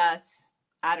fun with us.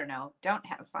 I don't know. Don't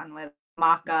have fun with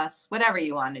mock us. Whatever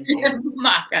you want to do.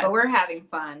 Mock us. But we're having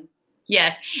fun.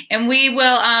 Yes, and we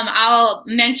will. I'll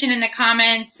mention in the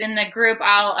comments in the group.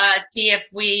 I'll see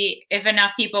if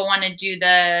enough people want to do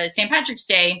the St. Patrick's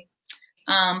Day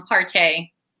partay.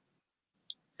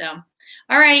 So,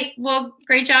 all right. Well,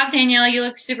 great job, Danielle. You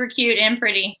look super cute and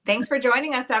pretty. Thanks for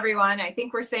joining us, everyone. I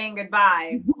think we're saying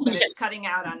goodbye, but it's cutting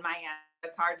out on my end.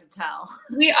 It's hard to tell.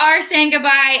 We are saying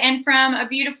goodbye, and from a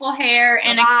beautiful hair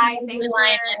and bye. Thanks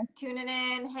for tuning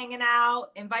in, hanging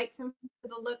out. Invite some to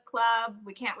the Lewk Club.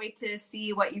 We can't wait to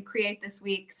see what you create this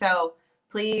week. So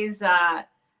please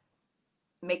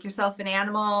make yourself an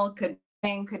animal. Could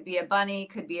be a bunny,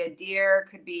 could be a deer,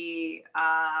 could be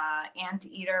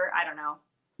anteater. I don't know.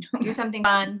 Do something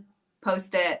fun.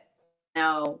 Post it.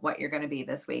 Know what you're going to be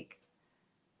this week.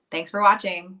 Thanks for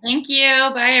watching. Thank you.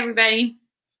 Bye, everybody.